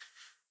music.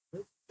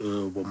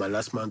 My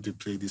last month we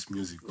play this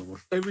music.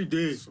 Every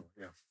day. So,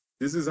 yeah.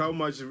 This is how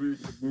much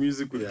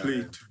music we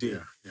play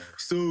today. Yeah.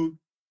 So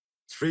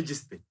it's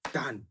registered,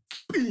 done.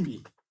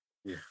 Bing.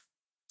 Yeah.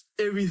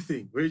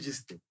 Everything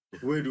registered.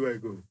 Where do I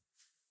go?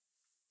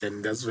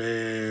 Then that's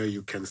where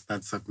you can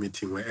start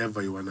submitting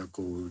wherever you wanna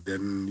go.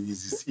 Then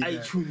is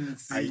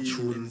iTunes.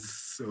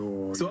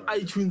 Or so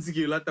iTunes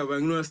ke lata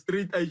bang no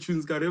straight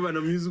iTunes ka reba na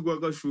music wa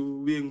ka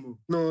shu beng mo.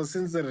 No,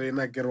 since the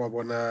rena ke wa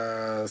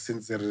bona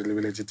since the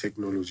level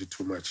technology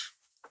too much.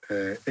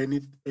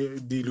 Any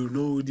you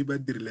know di ba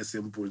dirile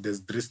simple. There's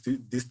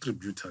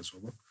distributors,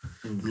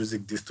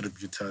 music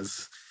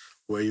distributors,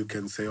 where you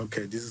can say,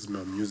 okay, this is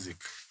my music.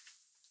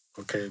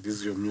 Okay, this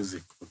is your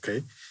music.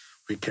 Okay,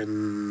 we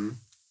can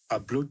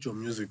upload your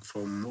music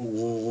from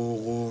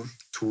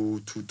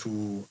to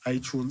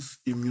iTunes,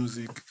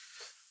 eMusic,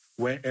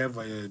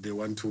 wherever they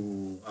want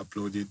to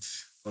upload it.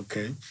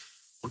 Okay,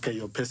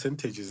 your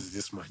percentage is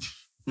this much.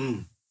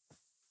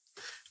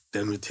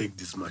 Then we take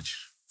this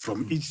much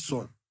from each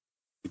song.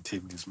 We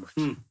take this much.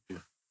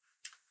 Yeah.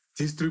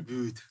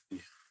 Distribute. Yeah.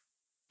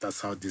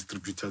 That's how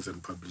distributors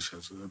and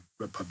publishers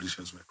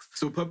work.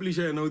 So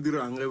publisher now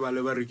dirang le ba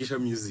rekisha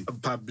music.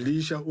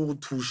 Publisher o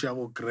thusha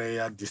go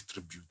kreya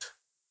distribute.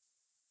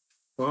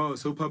 Oh,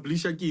 so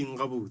publisher ke eng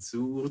ga botse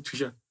o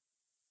thusha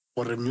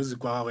gore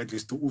music wa at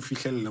least o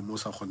fihlelle mo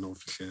sa khona o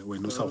fihlelle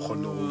wena o sa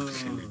khona o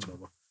fihlelle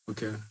joba.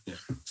 Okay. Yeah.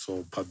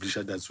 So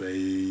publisher that's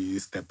why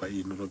step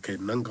in. Okay,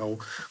 nanga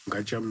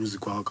ngacha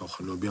music wa ka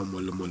khona bia mo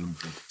le mo.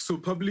 So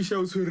publisher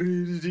also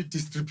really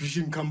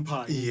distribution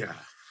company. Yeah.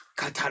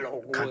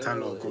 Catalog,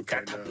 okay,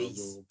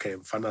 database. Okay,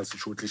 mfana si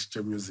shortlist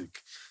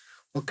music.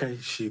 Okay,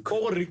 she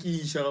go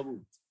rekisha ga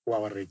botse.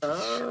 Wa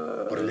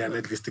rekisha. Gore le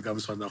at least ka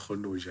mswana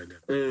khona o jana.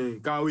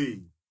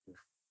 Kawi.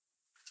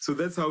 So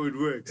that's how it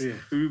works. Yeah.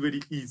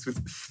 Everybody eats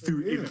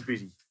through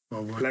everybody.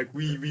 Like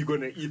we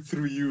gonna eat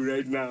through you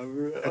right now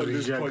on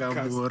this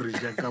podcast.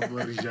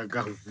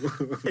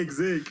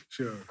 Exactly.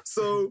 Sure.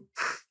 So,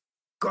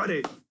 got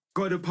it.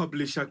 Got a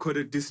publisher, got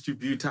a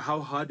distributor.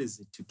 How hard is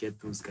it to get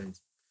those guys?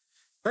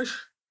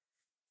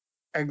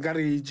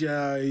 Encourage,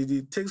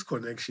 it takes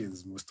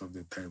connections most of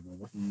the time.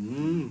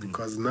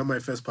 Because now my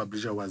first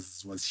publisher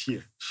was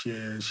here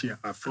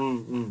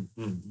Africa.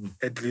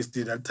 At least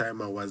at that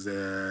time I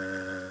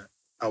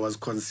was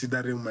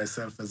considering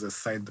myself as a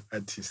side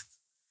artist.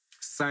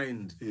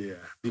 Signed? Yeah.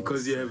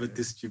 Because you have a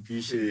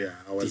distribution? Yeah,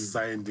 I was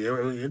signed.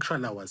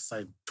 Actually, I was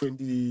signed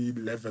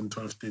 2011,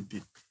 12,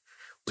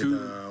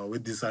 13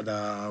 with this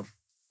other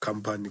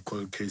company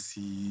called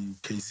KC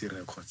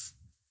Records.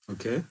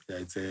 Okay. Yeah,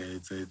 it's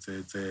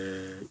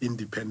a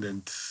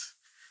independent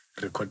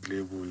record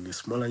label, a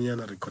smaller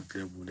record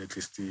label. At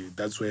least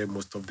that's where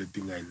most of the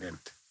thing I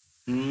learned.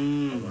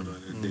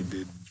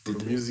 The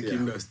music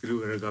industry.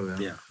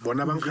 Yeah.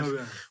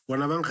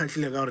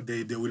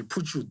 They will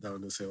put you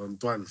down and say,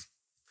 Antoine,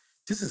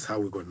 this is how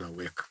we're gonna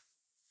work.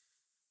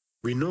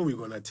 We know we're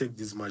gonna take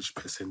this much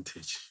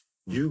percentage.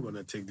 You're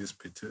gonna take this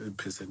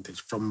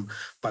percentage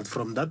but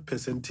from that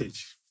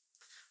percentage,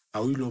 I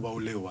will over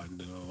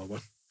one.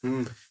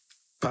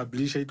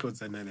 Publish it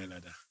what's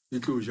another. They're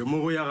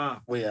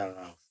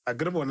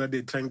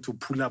trying to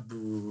pull up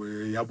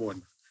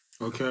Yabon.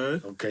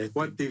 Okay.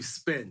 What they've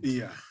spent.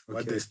 Yeah. Okay.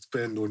 What they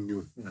spend on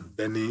you. Yeah.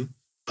 Then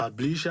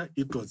publisher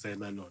it was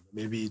an alone.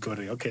 Maybe it was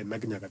okay,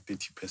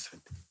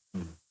 30%.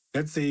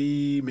 Let's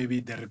say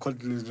maybe the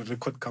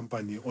record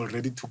company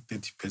already took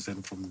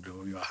 30% from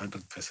your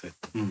 100%.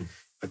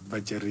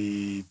 But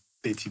Jerry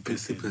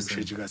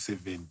 30%,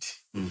 70.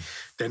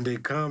 Then they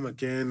come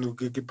again,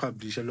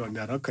 publish alone.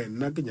 Okay,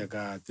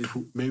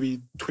 maybe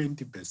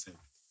 20%.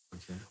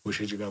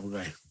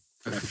 Okay.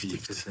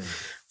 50%.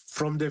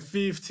 From the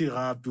 50,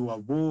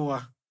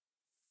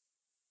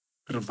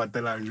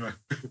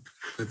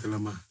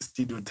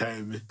 studio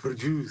time.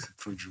 Produce.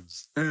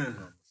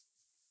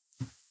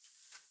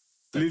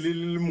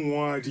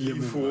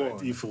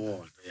 If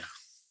all, yeah.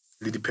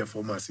 The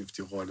performance if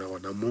you want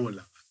on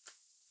mola.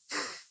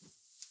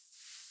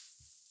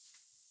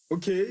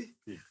 Okay.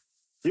 Yeah.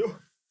 Yo.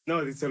 No,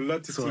 it's a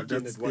lot to take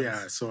in at once.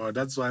 Yeah, so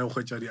that's why I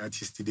watch the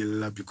artist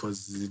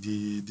because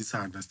this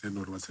I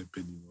understand what's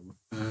happening.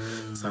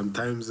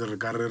 Sometimes they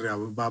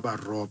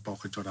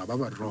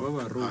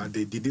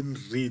didn't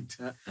read.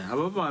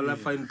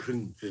 Fine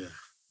print. Yeah.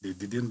 They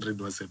didn't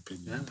read what's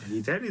happening. Yeah,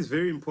 that is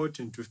very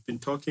important. We've been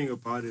talking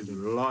about it a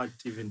lot,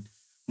 even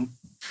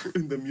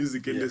in the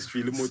music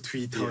industry.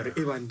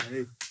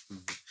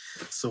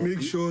 So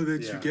make sure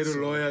that you get a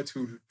lawyer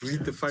to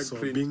read the fine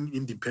print. Being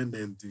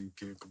independent, the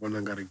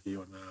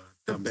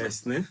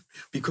best, ne?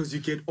 Because you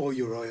get all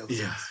your royalties.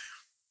 Yeah.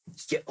 You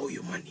get all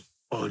your money.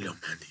 All your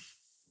money.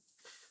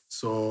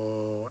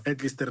 So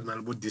at least there's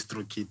an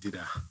distro kit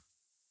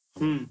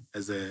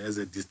as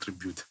a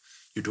distributor.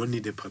 You don't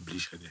need a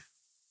publisher there.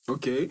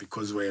 Okay.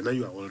 Because now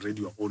you are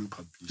already your own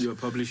publisher. You are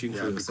publishing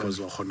for yourself.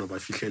 Because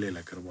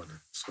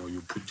so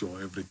you put your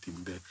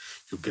everything there.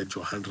 You get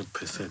your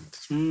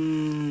 100%.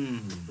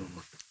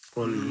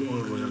 All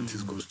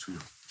royalties goes to you.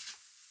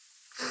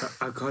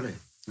 I got it.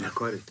 Yeah. I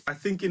got it. I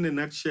think in a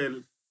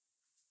nutshell,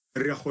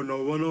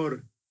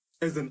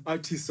 as an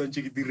artist,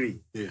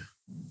 yeah,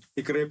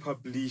 you can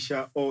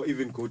publisher or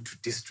even go to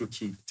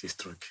DistroKid.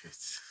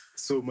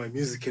 So my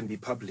music can be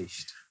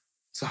published.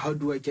 So how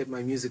do I get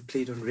my music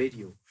played on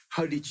radio?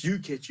 How did you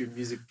get your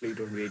music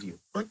played on radio?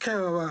 Okay,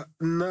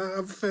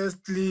 now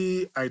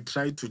firstly, I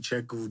tried to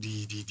check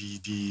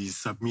the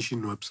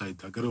submission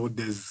website.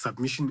 There's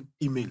submission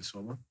emails.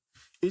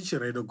 Each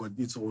radio got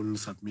its own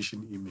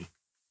submission email.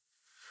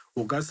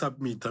 You can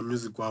submit a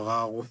music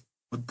or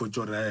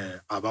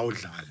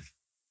about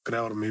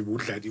or maybe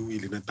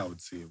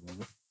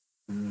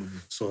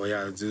so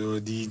yeah,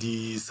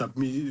 the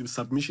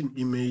submission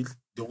email,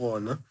 the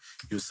owner,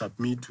 you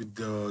submit with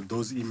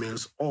those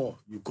emails, or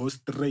you go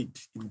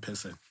straight in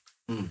person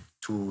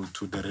to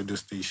the radio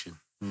station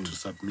to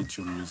submit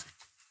your music.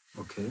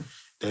 Okay.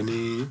 Then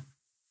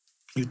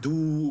you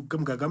do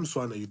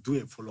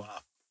a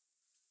follow-up.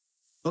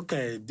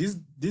 Okay, this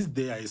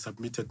day I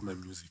submitted my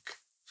music.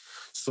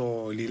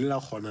 So lila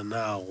khona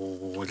na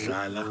go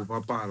dlala,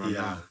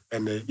 yeah,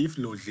 and if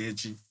lo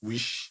dletse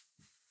wish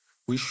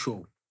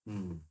show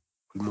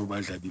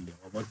mobile dadile,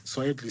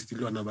 so at least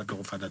you know about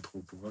offer that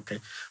hope. Okay,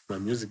 my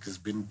music has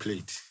been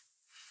played.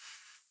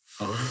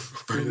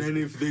 And then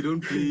if they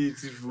don't play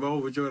it, if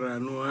about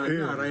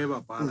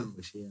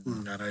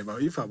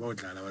if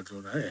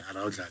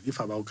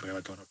about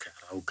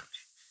okay,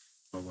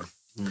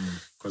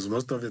 because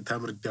most of the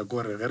time they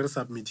go very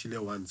submit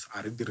once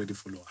are ready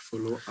follow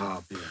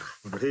up. Yeah.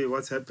 Hey,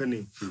 what's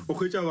happening? I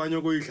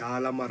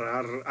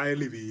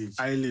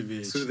live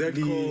it. So that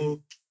call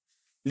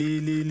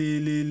the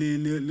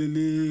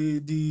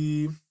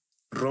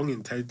wrong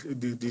entitle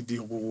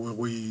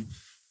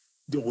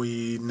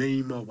the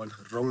name of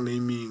wrong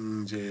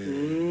naming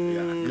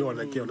yeah lo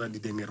ke ona di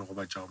dengere go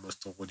ba tsa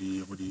most go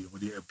di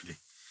airplay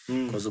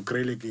because o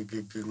krele ke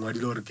ngwa di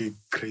lore ke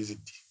Krazy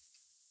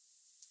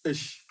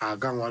a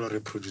ka ngwa lo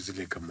reproduce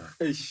le ka man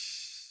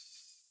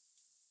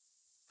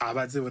a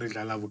ba tse re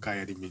dlala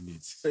bokaya di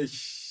minutes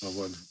ba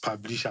bona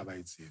publisher ba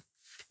itse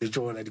le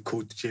tsona di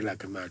code tshela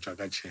ka matsa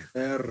ka tshela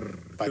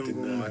but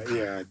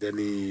yeah then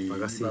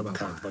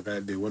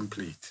they won't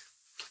play it.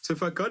 So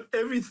if I got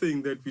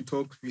everything that we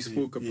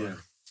spoke about,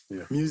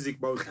 yeah. Music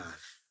about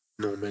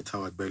no matter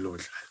what by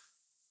Lord.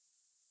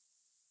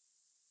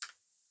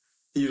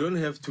 You don't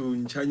have to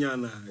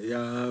nchanyana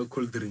ya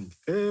cold drink.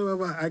 Hey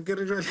baba, I get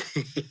it.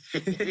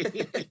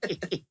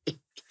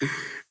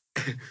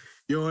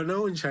 You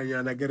know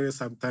nchanyana get it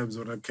sometimes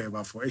when I care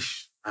for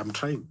I'm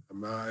trying.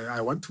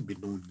 I want to be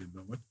known, you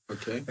know what?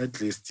 Okay.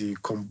 At least the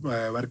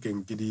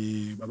working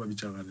the baba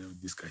bichanga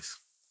these guys.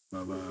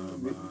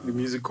 The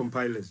music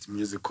compilers.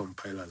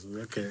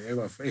 Okay,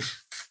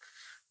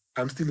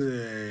 I'm still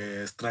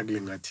a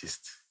struggling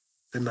artist.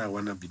 Then I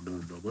wanna be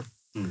known, no?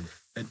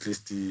 At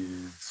least the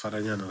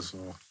Swaranyana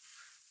so,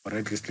 or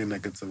at least I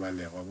get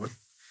the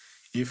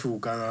if you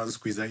can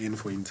squeeze in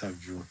for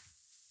interview,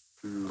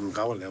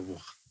 go level.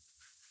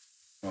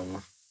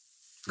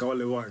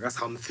 That's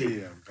something.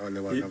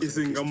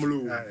 Isn't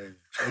Gamlu.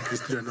 At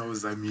least you know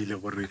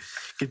Zamile or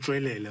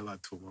Kitrele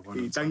batho.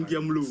 Thank you,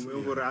 I'm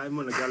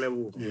on a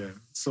galewo. Yeah.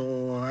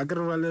 So I got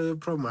a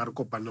from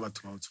Marco Panova.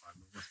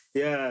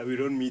 Yeah, we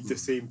don't meet the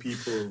same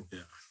people.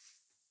 Yeah.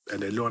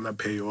 And they don't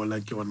pay you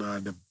like you wanna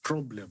the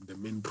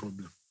main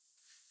problem.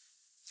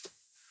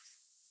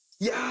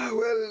 Yeah,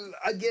 well,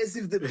 I guess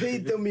if they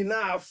paid them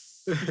enough,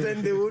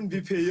 then they won't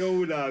be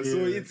payola.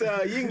 So it's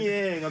a yin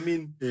yang. I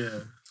mean,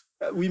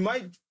 we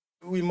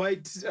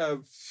might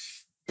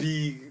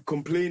be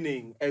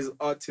complaining as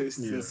artists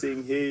and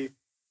saying, hey,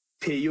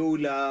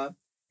 payola,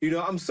 you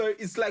know, I'm sorry,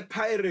 it's like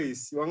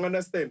pirates, you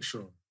understand?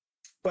 Sure.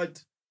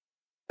 But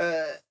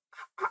I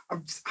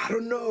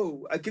don't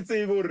know. I can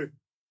say,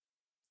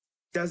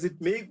 does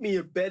it make me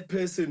a bad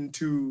person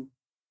to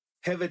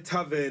have a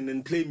tavern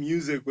and play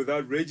music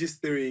without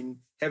registering,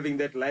 having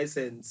that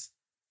license?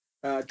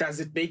 Does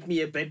it make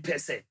me a bad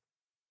person?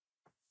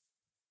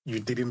 You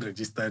didn't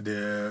register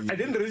the... I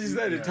didn't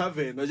register the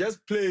tavern. I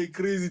just play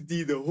Krazy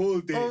D the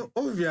whole day. Oh,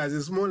 obvious.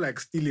 It's more like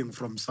stealing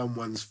from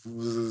someone's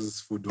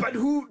food. But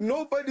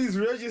nobody's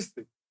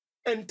registered.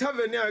 And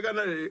tavern,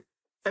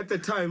 at the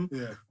time...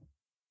 Yeah.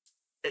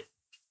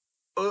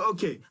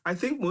 Okay, I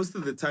think most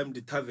of the time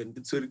the tavern,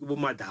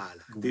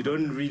 they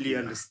don't really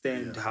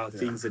understand how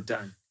things are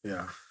done.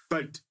 Yeah.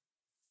 But,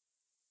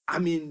 I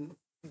mean,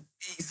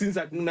 since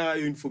I know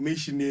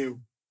information now,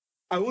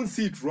 I won't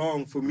see it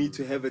wrong for me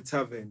to have a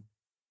tavern.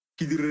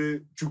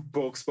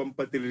 Jukebox,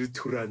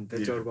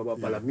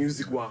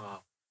 music.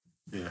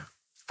 Yeah.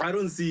 I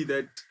don't see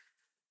that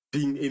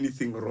being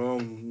anything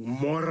wrong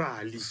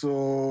morally.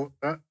 So,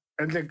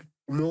 and like,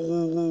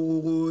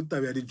 more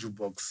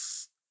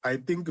jukebox. I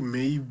think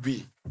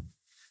maybe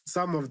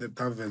some of the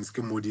taverns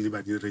can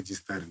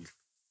register.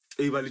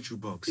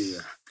 Jukebox.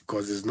 Yeah,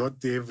 because it's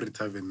not every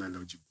tavern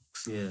allow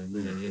jukebox.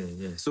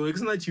 Yeah. So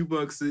it's not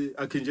jukebox.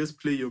 I can just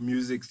play your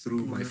music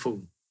through my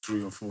phone.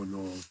 Through your phone,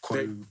 or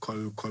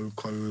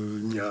call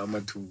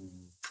Nyama to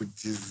put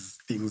these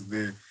things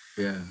there.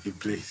 Yeah. He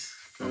plays.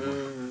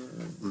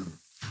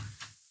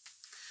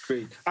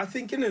 Great. I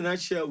think in a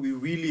nutshell, we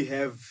really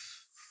have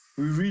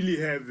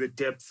the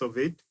depth of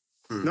it.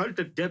 Not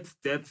the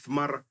depth,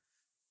 mar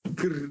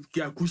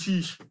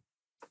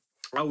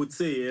I would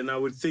say, and I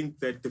would think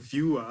that the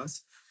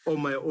viewers or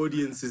my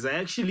audiences are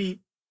actually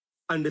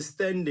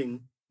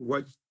understanding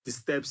what the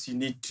steps you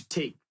need to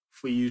take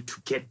for you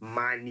to get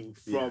money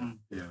from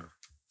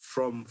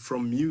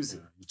music.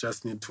 Yeah. You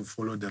just need to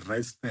follow the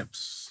right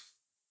steps.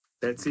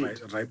 That's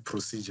it. Right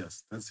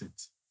procedures. That's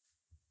it.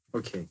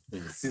 Okay.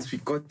 Yeah. Since we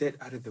got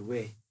that out of the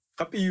way,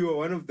 happy you are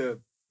one of the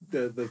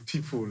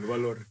people,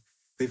 Valor.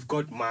 They've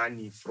got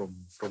money from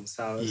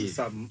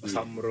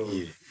some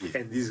road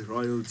and these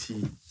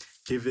royalty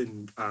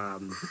given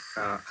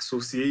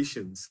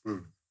associations.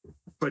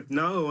 But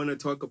now I want to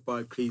talk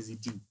about Krazy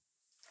D.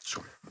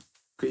 Sure.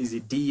 Krazy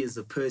D as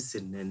a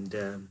person and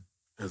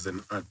as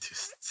an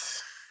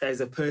artist.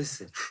 As a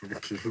person.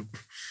 Okay.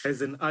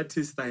 As an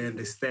artist, I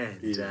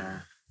understand.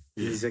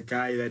 He's a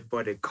guy that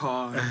bought a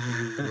car,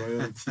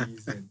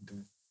 royalties,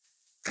 and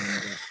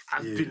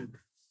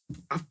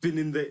I've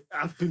been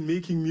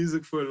making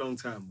music for a long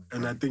time.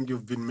 And I think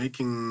you've been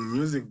making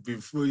music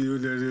before you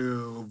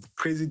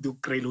Krazy do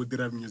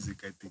drum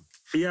music, I think.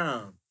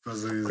 Yeah.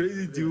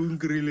 Krazy do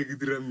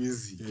drum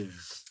music. Yeah.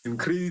 And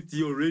Krazy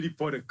D already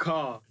bought a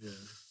car. Yeah.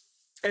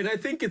 And I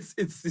think it's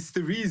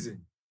the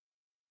reason.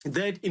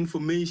 That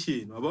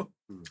information,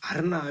 I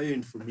don't know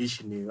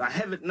information. I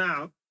have it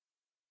now.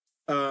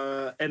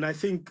 And I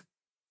think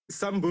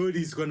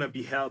somebody's gonna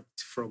be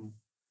helped from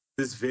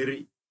this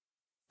very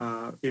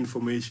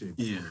information.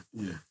 Yeah.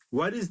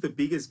 What is the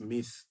biggest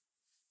myth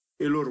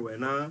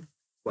about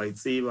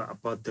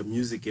the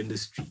music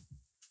industry?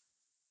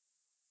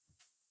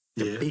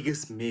 The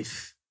biggest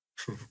myth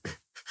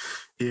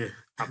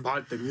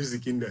about the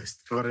music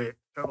industry.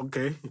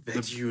 Okay.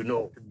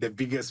 The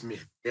biggest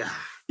myth. Yeah.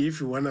 If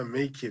you wanna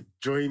make it,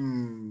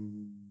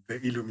 join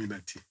the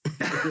Illuminati.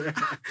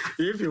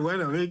 If you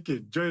wanna make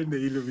it, join the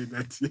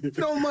Illuminati.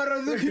 No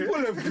matter the people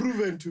have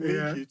proven to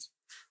make it.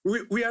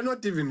 We are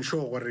not even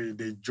sure whether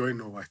they join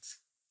or what.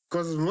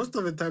 Because most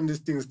of the time these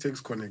things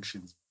takes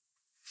connections.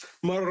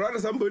 Rather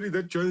somebody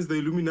that joins the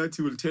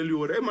Illuminati will tell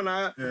you,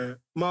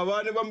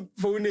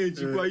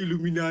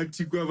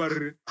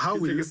 how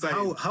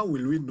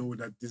will we know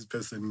that this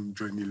person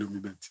joined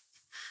Illuminati?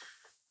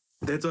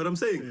 That's what I'm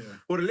saying.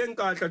 Or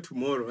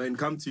tomorrow and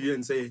come to you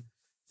and say,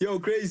 yo,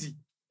 Krazy,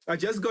 I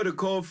just got a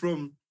call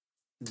from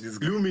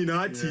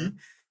Illuminati. Yeah.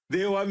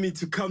 They want me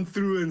to come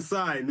through and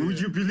sign. Yeah. Would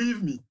you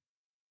believe me?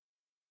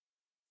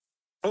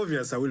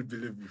 Obvious, I will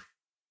believe you.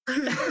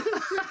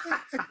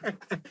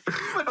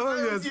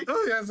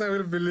 Obvious, I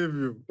will believe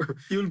you.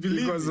 You'll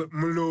believe because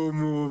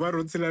mulomu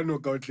varotselano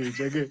country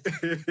again.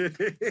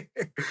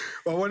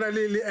 I want a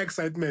little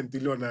excitement.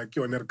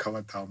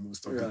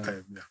 Most of the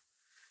time, yeah.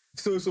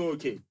 So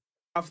okay.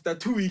 After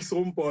 2 weeks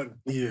I'm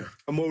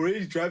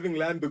already driving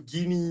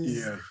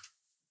Lamborghinis. Yeah.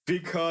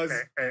 Because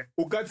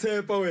because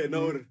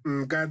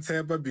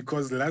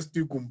last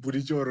week and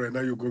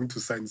now you're going to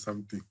sign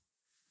something.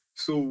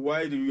 So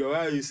why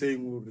are you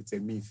saying it's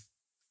a myth?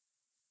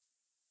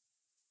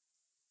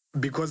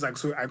 Because I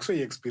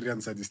actually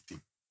experienced this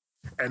thing.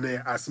 And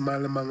a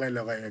small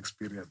manga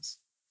experience.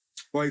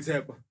 Why it's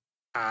happen?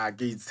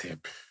 It's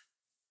happen.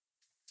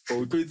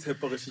 Oh, it's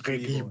happen.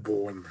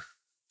 Born.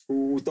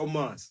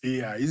 Thomas.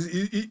 Yeah,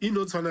 you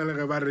know,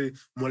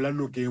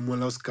 Molano came,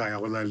 Molaska,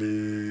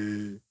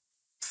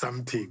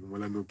 something,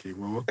 Molano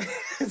came.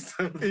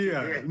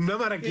 Yeah,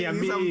 never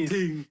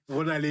something.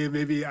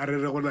 Maybe I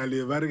don't know,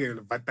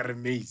 butter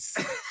maize.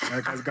 You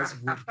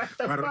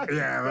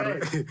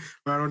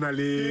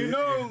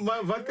know,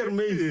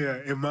 watermeis.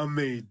 Yeah, a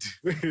mermaid.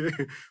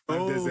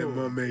 But there's a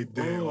mermaid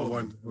there.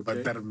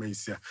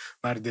 Watermeis, yeah.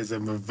 But there's a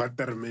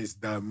watermeis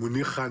da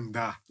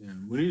munikhanda. Yeah,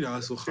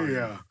 munida so khan.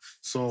 Yeah.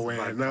 So when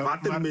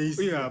watermeis.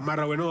 Yeah,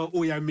 mara when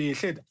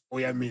oyamihle.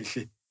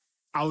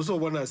 I also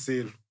wanna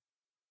say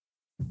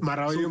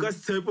mara so ka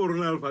step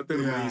original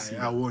watermeis.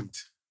 Yeah, I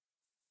won't.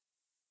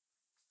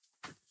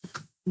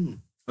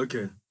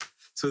 Okay.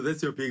 So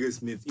that's your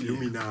biggest myth,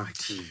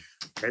 Illuminati. Yeah.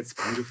 That's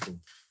beautiful.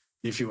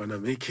 If you want to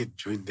make it,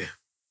 join them.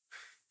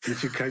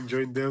 If you can't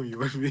join them, you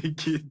won't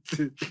make it.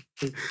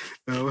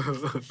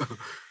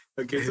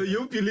 Okay, so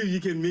you believe you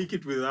can make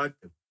it without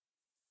them?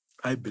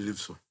 I believe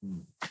so.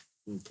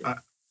 Okay.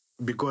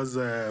 Because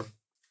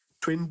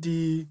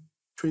 2014,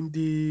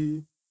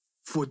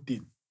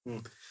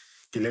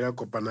 Kilega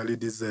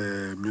Kopanali is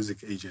a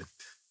music agent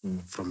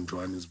from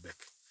Johannesburg.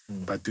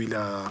 But we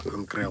are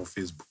on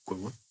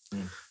Facebook.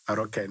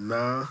 Okay,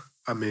 now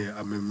I'm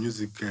a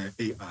music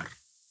AR.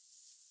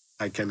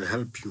 I can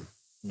help you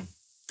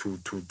to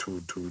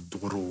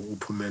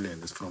Upumele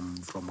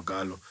from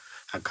Galo.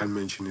 I can't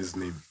mention his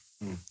name.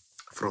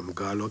 From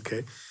Galo,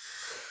 okay.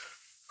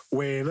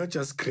 Why not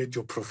just create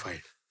your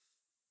profile?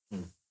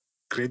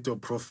 Create your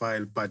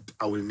profile, but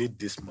I will need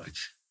this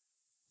much.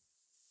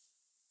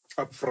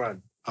 Up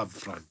front.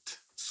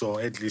 So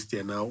at least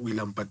now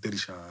William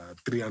Patricia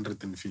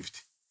 350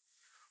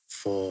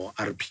 for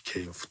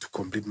RPK, to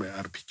complete my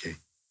RPK.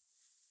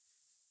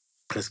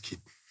 Press kit.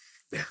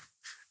 Yeah.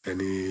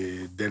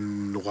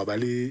 Then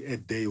Wabali a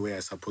day where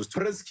I'm supposed to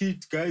press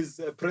kit, guys.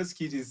 Press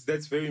kit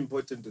that's very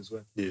important as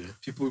well. Yeah.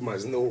 People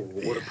must know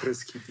what a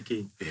press kit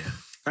again. Yeah.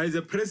 Guys,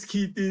 a press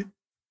kit.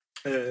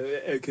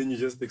 Can you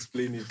just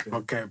explain it?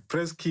 Okay,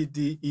 press kit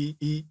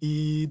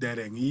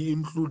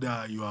include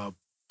your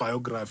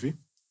biography.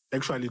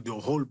 Actually, the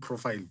whole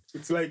profile.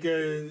 It's like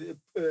a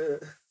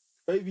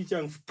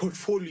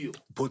portfolio.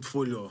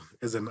 Portfolio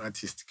as an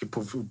artist.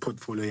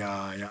 Portfolio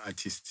ya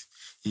artist.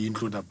 You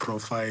include a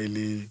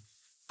profile,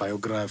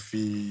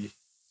 biography,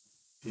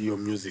 your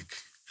music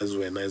as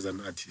well as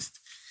an artist.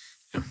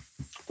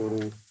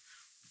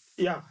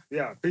 Yeah.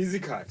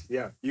 Basic art.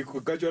 Yeah. You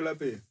could got your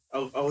lap.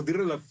 I'll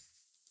do a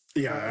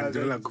yeah, and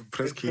like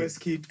press kit. Press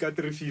kit got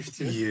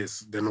 350.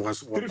 Yes. Then was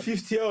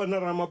 350 or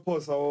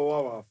Ramaphosa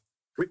or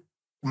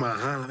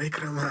Mahala,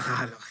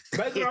 mahala.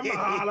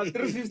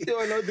 350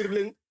 or no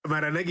drilling.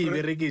 But I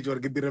very good or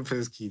get the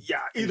press kit.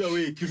 Yeah, either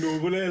way, you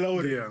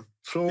know, yeah.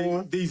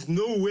 So there's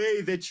no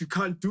way that you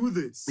can't do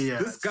this. Yeah.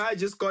 This guy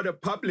just got a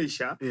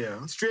publisher.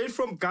 Yeah. Straight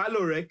from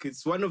Galo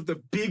Records, one of the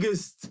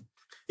biggest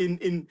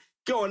in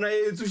okay,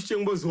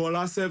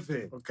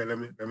 let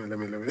me.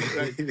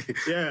 Right.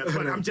 Yeah,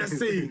 but I'm just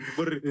saying.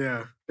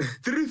 Yeah.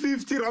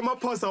 350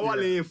 Ramaphosa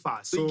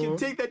Walefa. So you can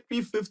take that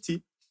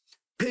 350,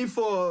 pay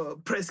for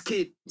press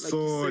kit. Like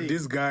so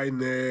this guy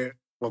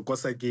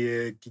wakosa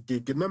ki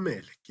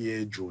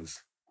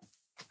Jules.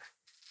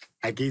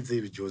 I gave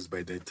Xavier Jules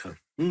by that time.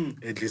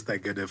 At least I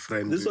get a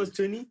friend. This was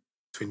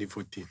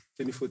 2014.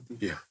 2014.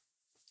 Yeah.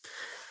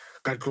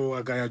 Katlo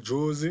agaya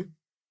Josie.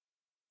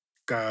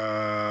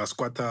 Ka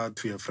squatter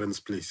to your friend's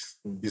place.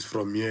 He's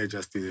from here,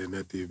 just in the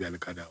native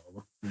Alcada.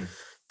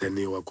 Then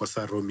he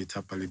wakosa ro meet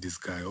up this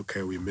guy.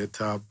 Okay, we met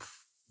up.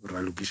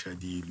 Ralukisha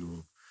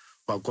dilo.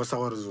 Wakosa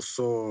was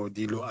so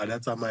dilo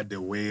adatama the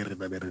way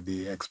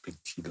they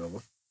expected.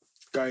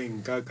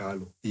 Kain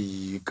kakalo.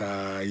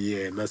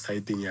 Yeah, na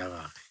sighting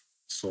yaga.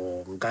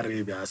 So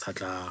nkare be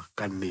asatla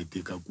ka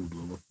nnete ka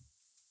kudu.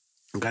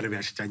 Nkare be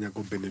ashitanya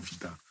go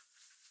benefita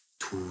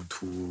to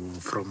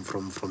from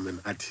an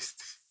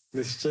artist.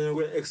 This channel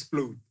will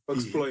exploit.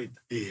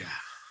 Yeah.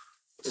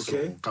 Okay.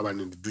 So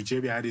kabani duje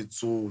be adi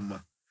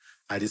tsoma.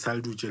 Adi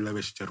sal duje la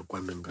be shitero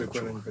kwananga.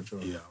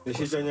 Yeah.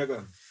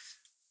 Neshitanya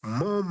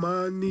more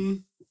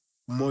money,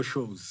 more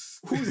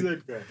shows. Who's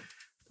that guy?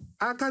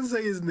 I can't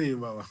say his name,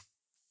 Baba.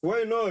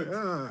 Why not?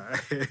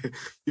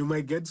 You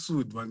might get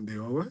sued one day,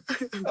 Baba.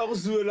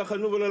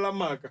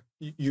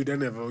 You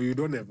don't have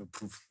a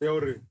proof.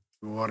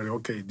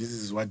 Okay, this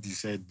is what he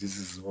said. This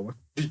is what.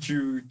 Did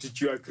you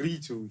agree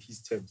to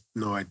his terms?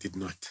 No, I did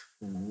not.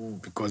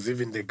 Because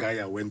even the guy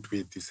I went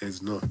with, he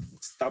says no.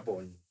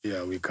 Stubborn.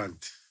 Yeah, we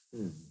can't.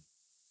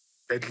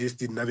 At least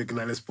the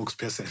national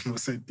spokesperson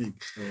was a thing.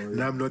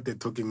 Now I'm not a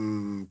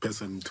talking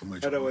person too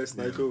much. Otherwise,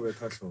 the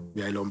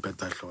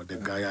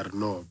guy are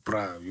no,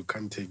 bruh, you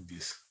can't take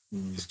this.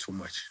 It's too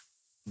much.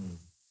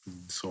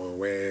 So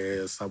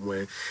where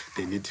somewhere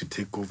they need to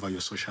take over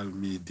your social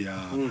media.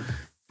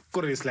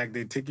 It's like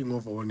they're taking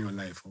over on your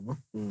life. So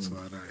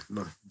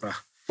no,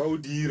 bruh.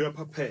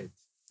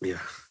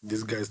 Yeah,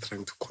 this guy is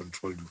trying to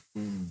control you.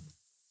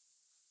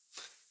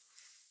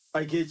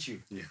 I get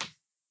you. Yeah.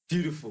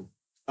 Beautiful.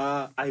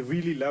 I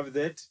really love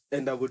that,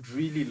 and I would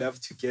really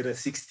love to get a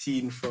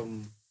 16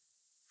 from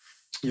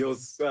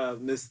yours,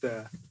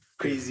 Mr.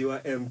 Krazy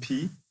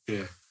waMp.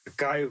 Yeah. A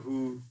guy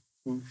who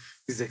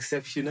is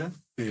exceptional.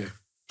 Yeah.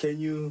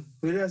 Can you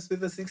hit us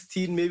with a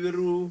 16, maybe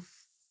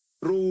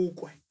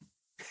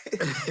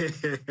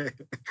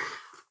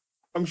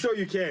I'm sure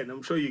you can.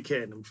 I'm sure you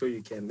can. I'm sure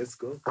you can. Let's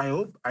go. I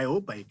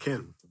hope I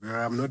can.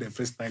 I'm not a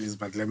freestylist,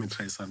 but let me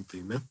try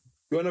something. Eh?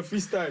 You want to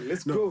freestyle?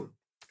 Let's go.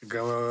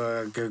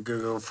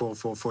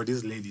 For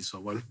these ladies, so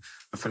one.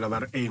 I feel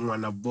like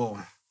a bo.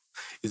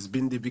 It's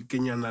been the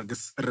beginning na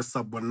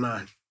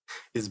resabonan.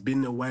 It's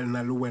been a while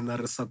na luwena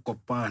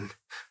resakopan.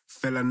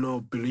 Fela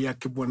no pilia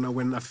kibona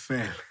when I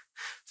fell.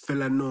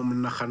 Fela no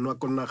mnakhanwa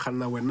ko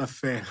nakhana when I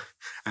fell.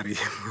 Ari.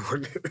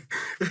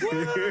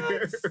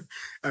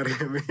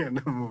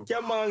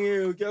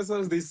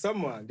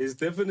 There's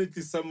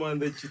definitely someone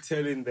that you're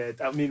telling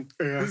that. I mean,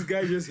 this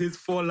guy just hits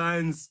 4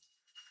 lines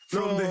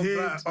from the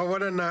head. I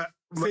want to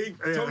say,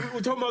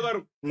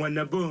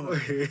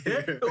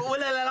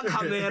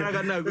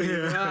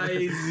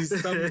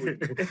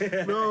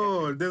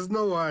 no, there's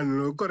no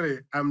one.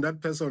 I'm that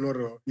person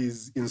or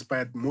is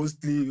inspired.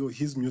 Mostly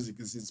his music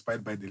is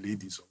inspired by the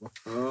ladies.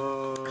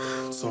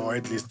 Oh. So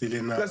at least still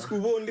in Plus,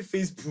 only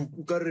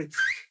Facebook.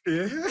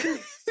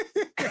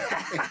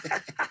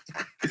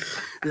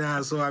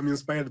 Yeah, so I'm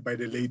inspired by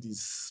the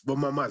ladies. But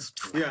mamas,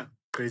 yeah.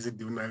 Krazy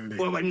Dunale.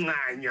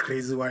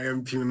 Krazy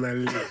waMp.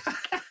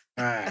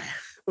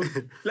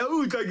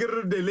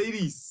 The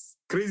ladies.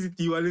 Krazy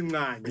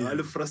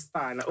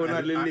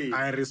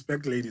I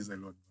respect ladies a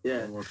lot.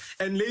 Yeah.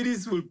 And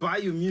ladies will buy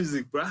your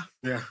music, bruh.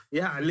 Yeah.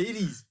 Yeah,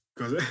 ladies.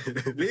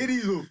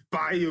 Ladies will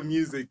buy your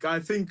music. I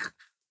think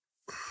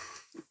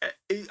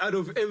out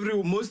of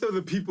most of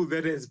the people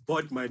that has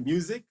bought my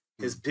music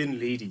has been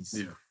ladies.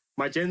 Yeah.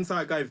 My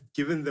Gensac, I've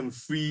given them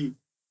free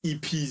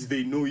EPs.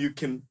 They know you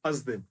can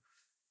ask them.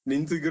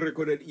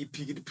 Recorded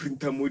EP,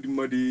 print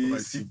a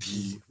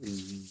CD,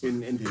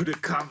 and put a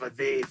cover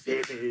there.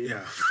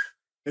 Yeah.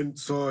 And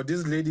so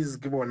these ladies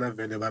give on a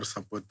very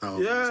support now.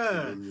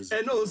 Yeah.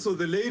 And also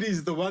the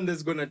ladies, the one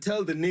that's gonna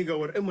tell the nigga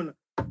what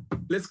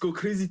let's go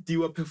Krazy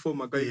Tiwa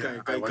perform. I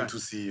want to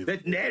see you.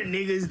 That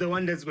nigga is the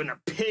one that's gonna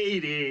pay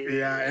it.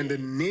 Yeah, and the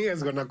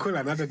nigga's gonna call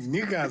another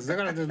niggas. They're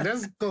gonna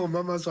let's go.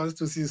 Mama wants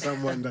to see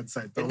someone that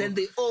side. And then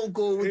they all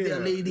go with their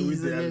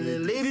ladies.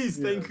 Ladies,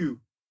 thank you.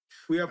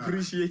 We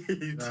appreciate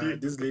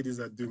it. These ladies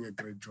are doing a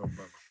great job,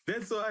 Baba.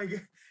 That's why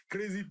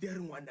Krazy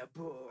Tiwa.